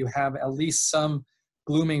sure that you have at least some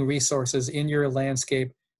blooming resources in your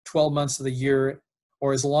landscape 12 months of the year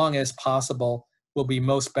or as long as possible will be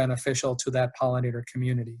most beneficial to that pollinator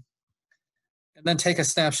community. And then take a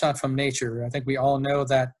snapshot from nature. I think we all know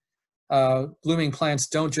that blooming plants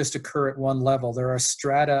don't just occur at one level. There are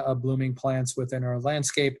strata of blooming plants within our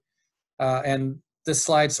landscape. And this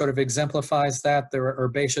slide sort of exemplifies that. There are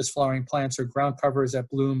herbaceous flowering plants or ground covers that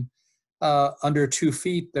bloom under 2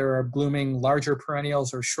 feet. There are blooming larger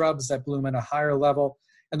perennials or shrubs that bloom at a higher level,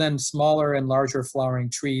 and then smaller and larger flowering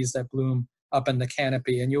trees that bloom up in the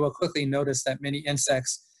canopy. And you will quickly notice that many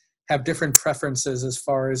insects have different preferences as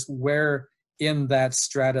far as where in that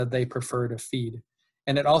strata they prefer to feed.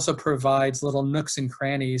 And it also provides little nooks and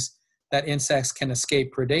crannies that insects can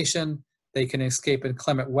escape predation. They can escape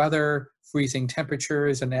inclement weather, freezing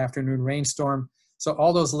temperatures, and afternoon rainstorm. So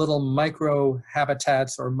all those little micro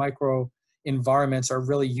habitats or micro environments are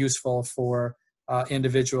really useful for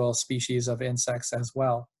individual species of insects as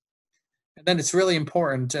well. And then it's really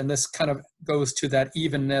important, and this kind of goes to that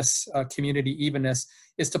evenness, community evenness,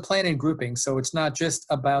 is to plant in grouping. So it's not just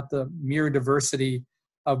about the mere diversity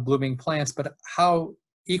of blooming plants, but how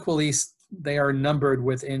equally they are numbered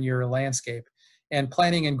within your landscape. And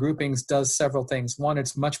planting in groupings does several things. One,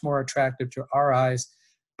 it's much more attractive to our eyes,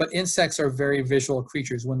 but insects are very visual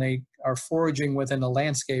creatures. When they are foraging within the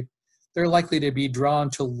landscape, they're likely to be drawn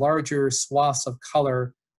to larger swaths of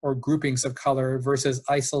color or groupings of color versus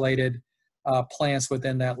isolated plants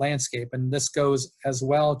within that landscape. And this goes as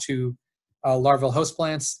well to larval host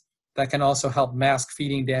plants that can also help mask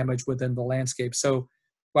feeding damage within the landscape. So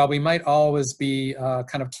while we might always be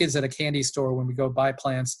kind of kids at a candy store when we go buy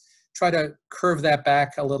plants, try to curve that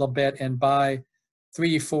back a little bit and buy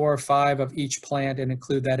 3, 4, 5 of each plant and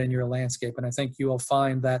include that in your landscape. And I think you will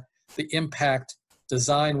find that the impact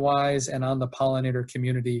design-wise and on the pollinator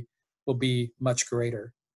community will be much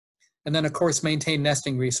greater. And then, of course, maintain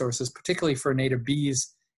nesting resources, particularly for native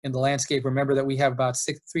bees in the landscape. Remember that we have about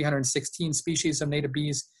 316 species of native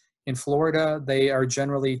bees in Florida. They are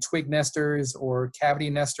generally twig nesters or cavity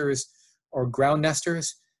nesters or ground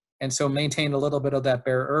nesters. And so maintain a little bit of that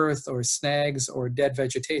bare earth or snags or dead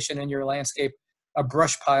vegetation in your landscape. A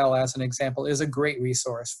brush pile, as an example, is a great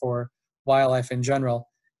resource for wildlife in general.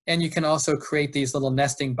 And you can also create these little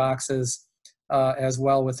nesting boxes as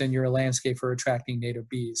well within your landscape for attracting native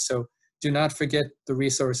bees. So do not forget the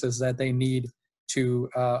resources that they need to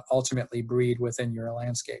ultimately breed within your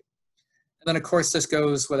landscape. And then, of course, this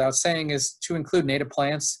goes without saying, is to include native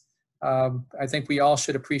plants. I think we all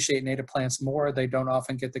should appreciate native plants more. They don't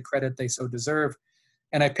often get the credit they so deserve.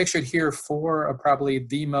 And I pictured here 4 of probably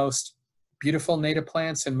the most beautiful native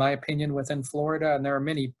plants, in my opinion, within Florida. And there are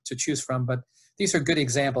many to choose from, but these are good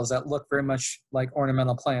examples that look very much like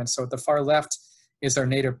ornamental plants. So at the far left is our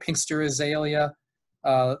native pinkster azalea.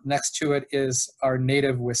 Next to it is our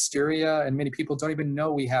native wisteria. And many people don't even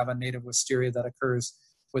know we have a native wisteria that occurs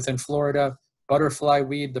within Florida. Butterfly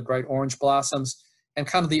weed, the bright orange blossoms, and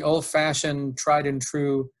kind of the old-fashioned, tried and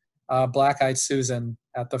true black-eyed Susan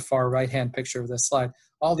at the far right-hand picture of this slide.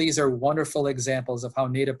 All these are wonderful examples of how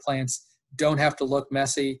native plants don't have to look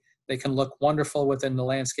messy. They can look wonderful within the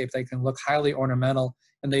landscape. They can look highly ornamental,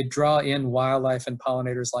 and they draw in wildlife and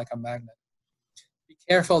pollinators like a magnet. Be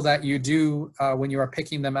careful that you do, when you are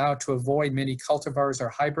picking them out, to avoid many cultivars or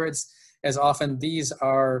hybrids, as often these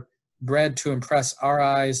are bred to impress our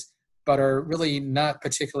eyes, but are really not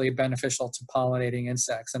particularly beneficial to pollinating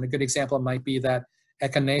insects. And a good example might be that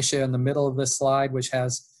echinacea in the middle of this slide, which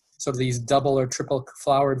has sort of these double or triple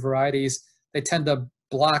flowered varieties, they tend to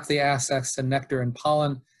block the access to nectar and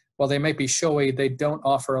pollen. While they might be showy, they don't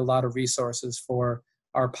offer a lot of resources for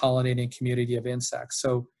our pollinating community of insects.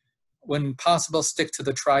 So when possible, stick to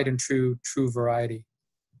the tried and true variety.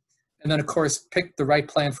 And then of course, pick the right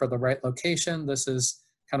plant for the right location. This is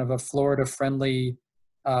kind of a Florida-friendly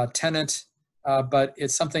tenant, but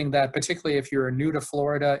it's something that, particularly if you're new to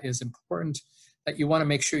Florida, is important, that you want to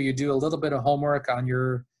make sure you do a little bit of homework on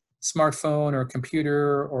your smartphone or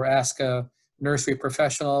computer, or ask a nursery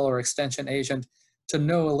professional or extension agent to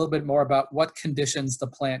know a little bit more about what conditions the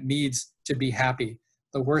plant needs to be happy.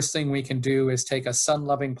 The worst thing we can do is take a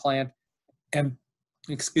sun-loving plant and,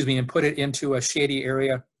 and put it into a shady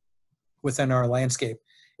area within our landscape.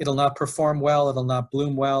 It'll not perform well, it'll not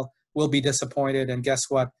bloom well, we'll be disappointed, and guess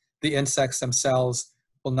what? The insects themselves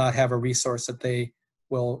will not have a resource that they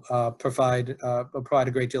will provide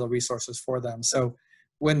a great deal of resources for them. So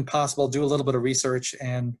when possible, do a little bit of research,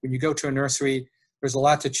 and when you go to a nursery, there's a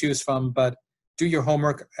lot to choose from, but do your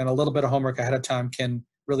homework, and a little bit of homework ahead of time can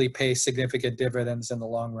really pay significant dividends in the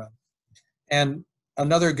long run. And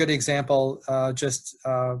another good example,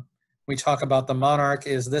 we talk about the monarch,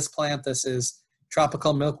 is this plant. This is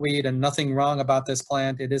tropical milkweed, and nothing wrong about this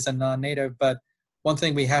plant. It is a non-native, but one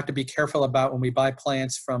thing we have to be careful about when we buy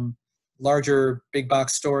plants from larger big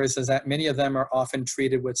box stores is that many of them are often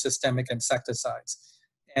treated with systemic insecticides.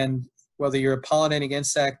 And whether you're a pollinating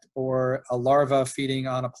insect or a larva feeding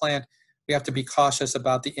on a plant, we have to be cautious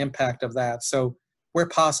about the impact of that. So where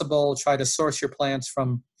possible, try to source your plants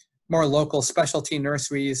from more local specialty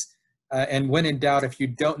nurseries. And when in doubt, if you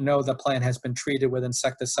don't know the plant has been treated with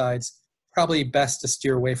insecticides, probably best to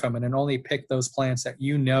steer away from it and only pick those plants that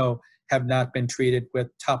you know have not been treated with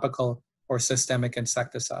topical or systemic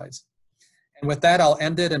insecticides. And with that, I'll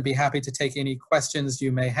end it and be happy to take any questions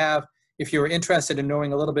you may have. If you're interested in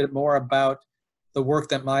knowing a little bit more about the work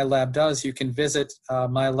that my lab does, you can visit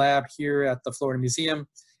my lab here at the Florida Museum,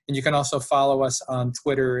 and you can also follow us on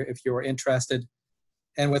Twitter if you're interested.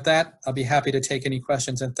 And with that, I'll be happy to take any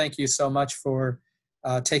questions. And thank you so much for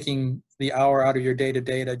taking the hour out of your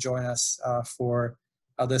day-to-day to join us for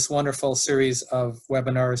this wonderful series of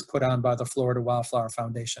webinars put on by the Florida Wildflower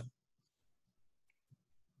Foundation.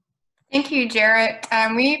 Thank you, Jaret.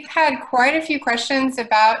 We've had quite a few questions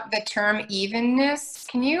about the term evenness.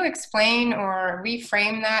 Can you explain or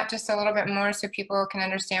reframe that just a little bit more so people can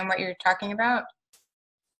understand what you're talking about?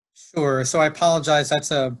 Sure. So I apologize.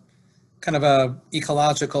 That's a kind of a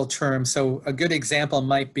ecological term. So a good example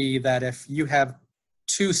might be that if you have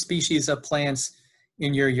 2 species of plants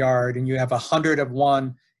in your yard and you have 100 of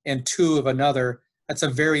one and 2 of another, that's a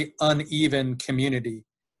very uneven community.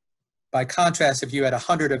 By contrast, if you had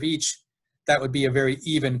 100 of each, that would be a very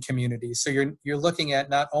even community. So you're looking at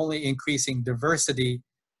not only increasing diversity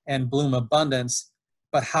and bloom abundance,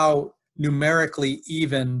 but how numerically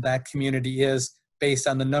even that community is based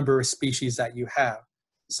on the number of species that you have.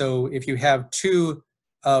 So if you have 2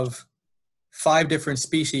 of 5 different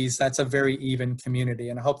species, that's a very even community.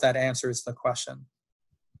 And I hope that answers the question.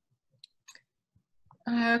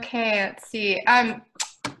 Okay, let's see.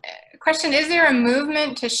 Question, is there a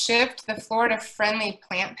movement to shift the Florida-friendly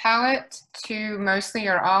plant palette to mostly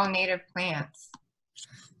or all native plants?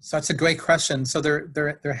 So that's a great question. So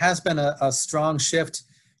there has been a strong shift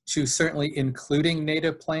to certainly including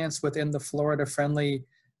native plants within the Florida-friendly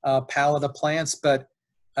palette of plants, but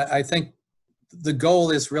I think the goal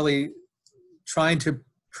is really trying to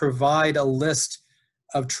provide a list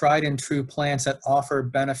of tried and true plants that offer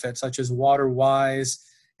benefits such as water-wise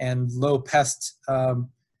and low pest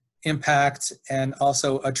impact, and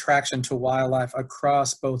also attraction to wildlife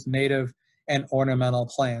across both native and ornamental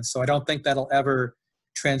plants. So I don't think that'll ever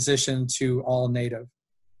transition to all native.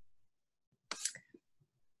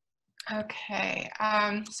 Okay,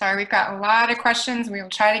 sorry, we've got a lot of questions. We will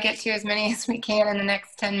try to get to as many as we can in the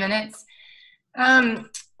next 10 minutes.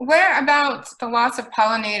 What about the loss of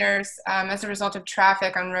pollinators as a result of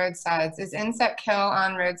traffic on roadsides? Is insect kill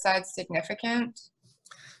on roadsides significant?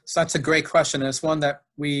 So that's a great question. And it's one that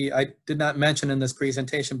I did not mention in this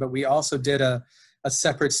presentation, but we also did a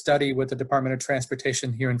separate study with the Department of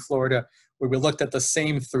Transportation here in Florida, where we looked at the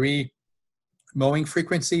same 3 mowing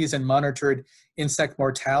frequencies and monitored insect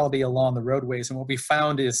mortality along the roadways. And what we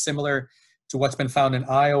found is similar to what's been found in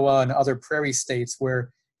Iowa and other prairie states,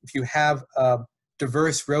 where if you have a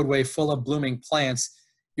diverse roadway full of blooming plants,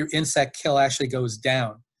 your insect kill actually goes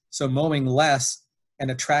down. So mowing less and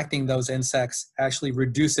attracting those insects actually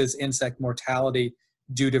reduces insect mortality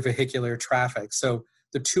due to vehicular traffic. So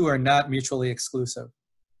the 2 are not mutually exclusive.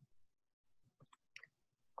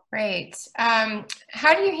 Great.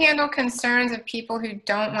 How do you handle concerns of people who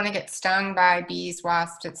don't want to get stung by bees,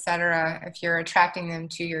 wasps, etc., if you're attracting them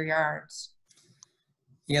to your yards?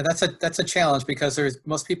 Yeah, that's a challenge because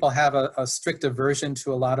most people have a strict aversion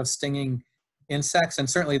to a lot of stinging insects, and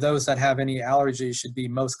certainly those that have any allergies should be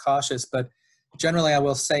most cautious. But generally, I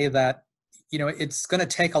will say that it's going to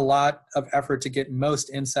take a lot of effort to get most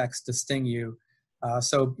insects to sting you.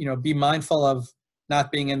 So be mindful of not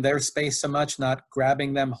being in their space so much, not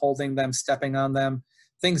grabbing them, holding them, stepping on them,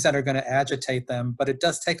 things that are going to agitate them. But it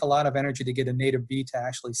does take a lot of energy to get a native bee to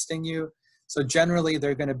actually sting you. So generally,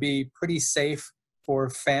 they're going to be pretty safe for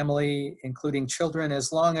family, including children,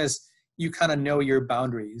 as long as you kind of know your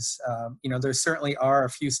boundaries. There certainly are a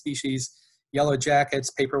few species, yellow jackets,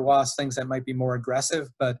 paper wasps, things that might be more aggressive,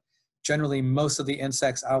 but generally most of the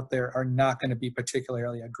insects out there are not going to be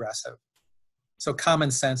particularly aggressive. So common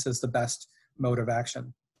sense is the best mode of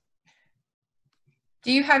action.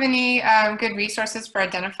 Do you have any good resources for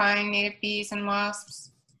identifying native bees and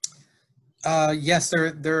wasps? Yes,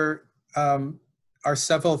 there are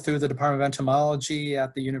several through the Department of Entomology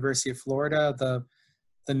at the University of Florida.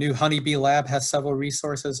 The new honeybee lab has several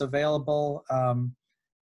resources available,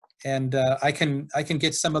 and I can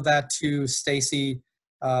get some of that to Stacy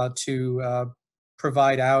to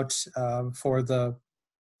provide out for the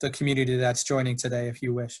community that's joining today, if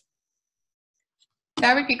you wish.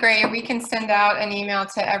 That would be great. We can send out an email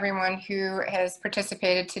to everyone who has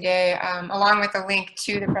participated today, along with a link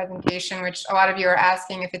to the presentation, which a lot of you are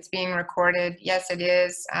asking if it's being recorded. Yes, it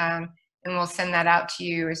is, and we'll send that out to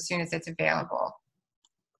you as soon as it's available.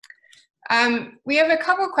 We have a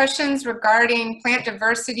couple questions regarding plant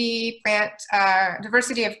diversity,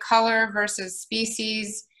 diversity of color versus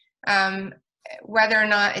species, whether or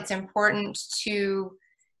not it's important to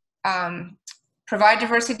provide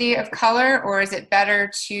diversity of color, or is it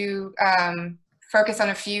better to focus on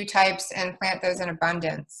a few types and plant those in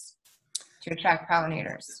abundance to attract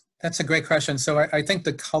pollinators? That's a great question. So I think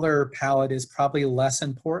the color palette is probably less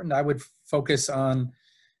important. I would focus on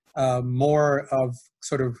more of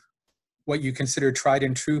sort of what you consider tried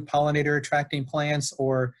and true pollinator attracting plants,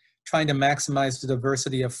 or trying to maximize the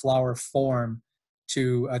diversity of flower form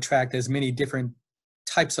to attract as many different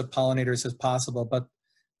types of pollinators as possible. But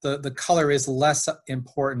the color is less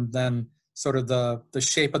important than sort of the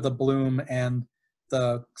shape of the bloom and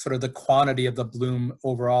the sort of the quantity of the bloom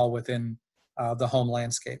overall within the home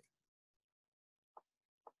landscape.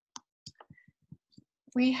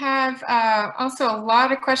 We have also a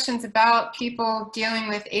lot of questions about people dealing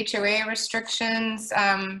with HOA restrictions.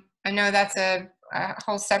 I know that's a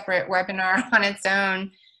whole separate webinar on its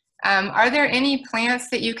own. Are there any plants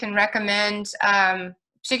that you can recommend,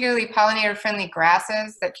 particularly pollinator-friendly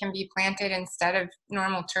grasses, that can be planted instead of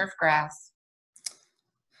normal turf grass?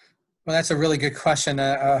 Well, that's a really good question.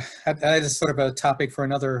 That is sort of a topic for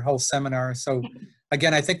another whole seminar. So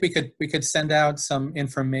again, I think we could send out some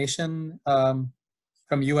information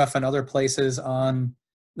from UF and other places on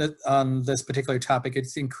this particular topic.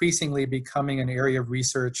 It's increasingly becoming an area of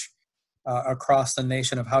research across the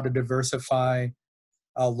nation of how to diversify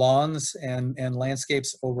lawns and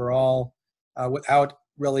landscapes overall without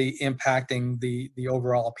really impacting the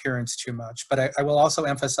overall appearance too much. But I will also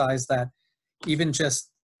emphasize that even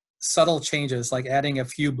just subtle changes like adding a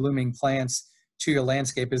few blooming plants to your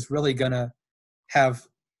landscape is really going to have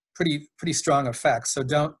pretty strong effects. So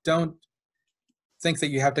don't think that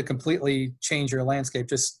you have to completely change your landscape.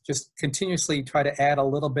 Just continuously try to add a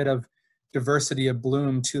little bit of diversity of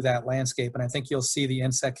bloom to that landscape, and I think you'll see the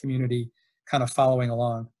insect community kind of following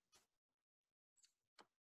along.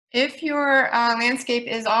 If your landscape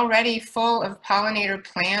is already full of pollinator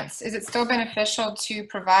plants, is it still beneficial to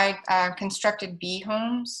provide constructed bee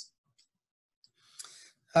homes?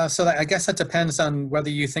 So I guess that depends on whether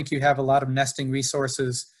you think you have a lot of nesting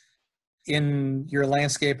resources in your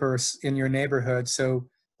landscape or in your neighborhood. So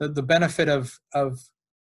the benefit of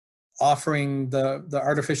offering the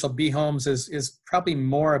artificial bee homes is probably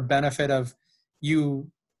more a benefit of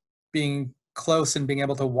you being close and being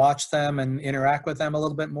able to watch them and interact with them a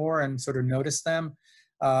little bit more and sort of notice them.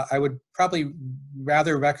 I would probably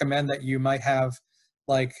rather recommend that you might have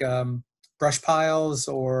like brush piles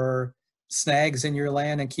or snags in your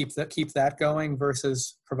land and keep that going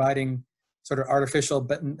versus providing sort of artificial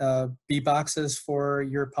bee boxes for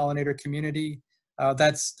your pollinator community.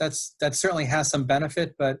 That certainly has some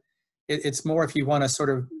benefit, but it's more if you want to sort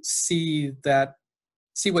of see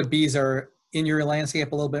what bees are in your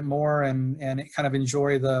landscape a little bit more and kind of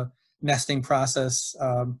enjoy the nesting process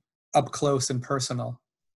up close and personal.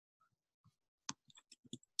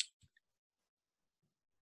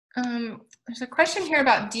 There's a question here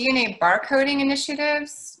about DNA barcoding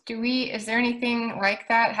initiatives. Is there anything like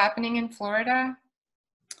that happening in Florida?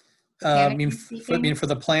 I mean, for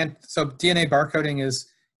the plant, so DNA barcoding is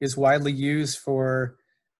widely used for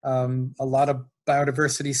a lot of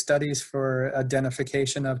biodiversity studies for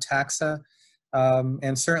identification of taxa,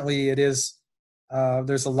 and certainly it is.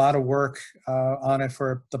 There's a lot of work on it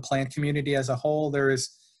for the plant community as a whole. There is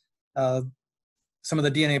some of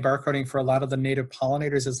the DNA barcoding for a lot of the native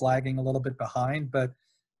pollinators is lagging a little bit behind, but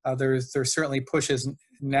there's certainly pushes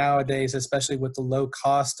nowadays, especially with the low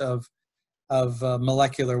cost of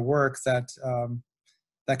molecular work, that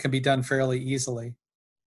that can be done fairly easily.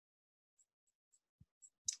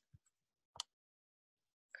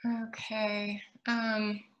 Okay.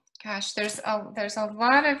 Gosh, there's a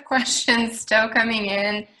lot of questions still coming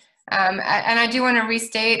in, and I do want to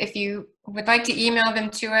restate, if you would like to email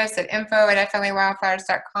them to us at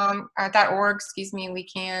info@flawildflowers.org, excuse me, we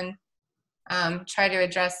can try to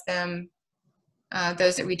address them,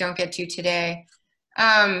 those that we don't get to today.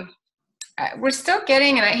 We're still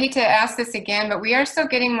getting, and I hate to ask this again, but we are still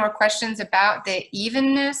getting more questions about the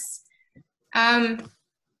evenness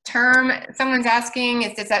term. Someone's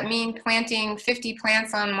asking, does that mean planting 50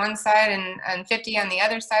 plants on one side and 50 on the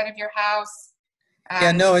other side of your house?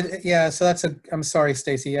 Yeah, no, so that's I'm sorry,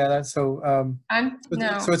 Stacy. Yeah, that's so.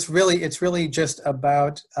 No. So it's really just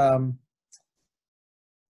about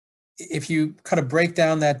if you kind of break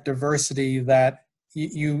down that diversity, that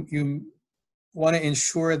you want to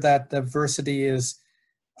ensure that diversity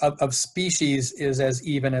of species is as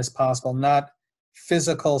even as possible, not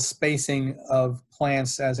physical spacing of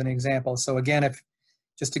plants as an example. So again,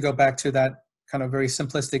 just to go back to that kind of very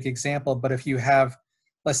simplistic example, but if you have,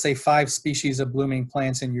 let's say, 5 species of blooming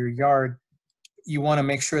plants in your yard, you want to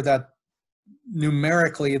make sure that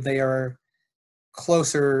numerically they are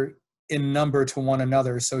closer in number to one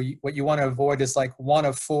another. So what you want to avoid is like 1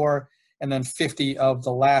 of 4 and then 50 of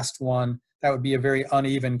the last one. That would be a very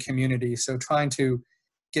uneven community. So trying to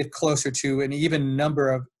get closer to an even number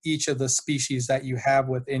of each of the species that you have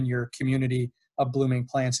within your community of blooming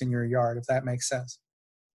plants in your yard, if that makes sense.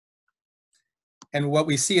 And what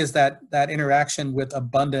we see is that interaction with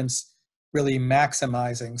abundance really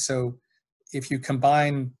maximizing. So if you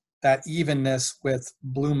combine that evenness with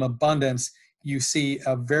bloom abundance, you see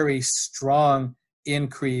a very strong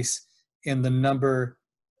increase in the number,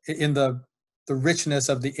 in the richness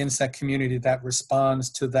of the insect community that responds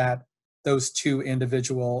to those 2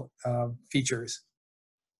 individual features.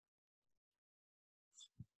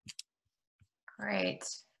 Great.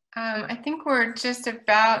 I think we're just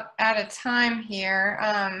about out of time here.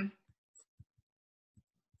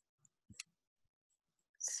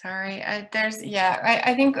 Sorry, I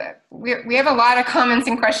think we have a lot of comments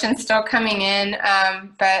and questions still coming in,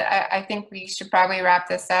 but I think we should probably wrap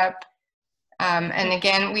this up. And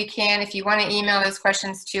again, we can, if you want to email those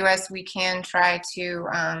questions to us, we can try to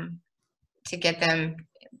get them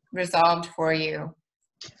resolved for you.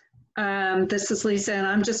 This is Lisa, and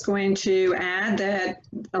I'm just going to add that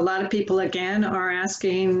a lot of people, again, are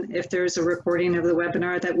asking if there's a recording of the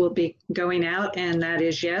webinar that will be going out, and that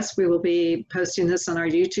is yes. We will be posting this on our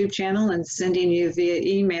YouTube channel and sending you via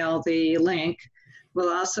email the link.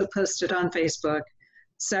 We'll also post it on Facebook.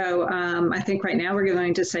 So I think right now we're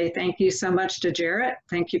going to say thank you so much to Jaret.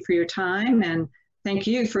 Thank you for your time, and thank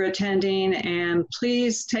you for attending, and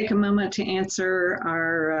please take a moment to answer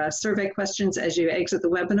our survey questions as you exit the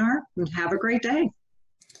webinar, and have a great day.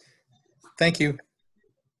 Thank you.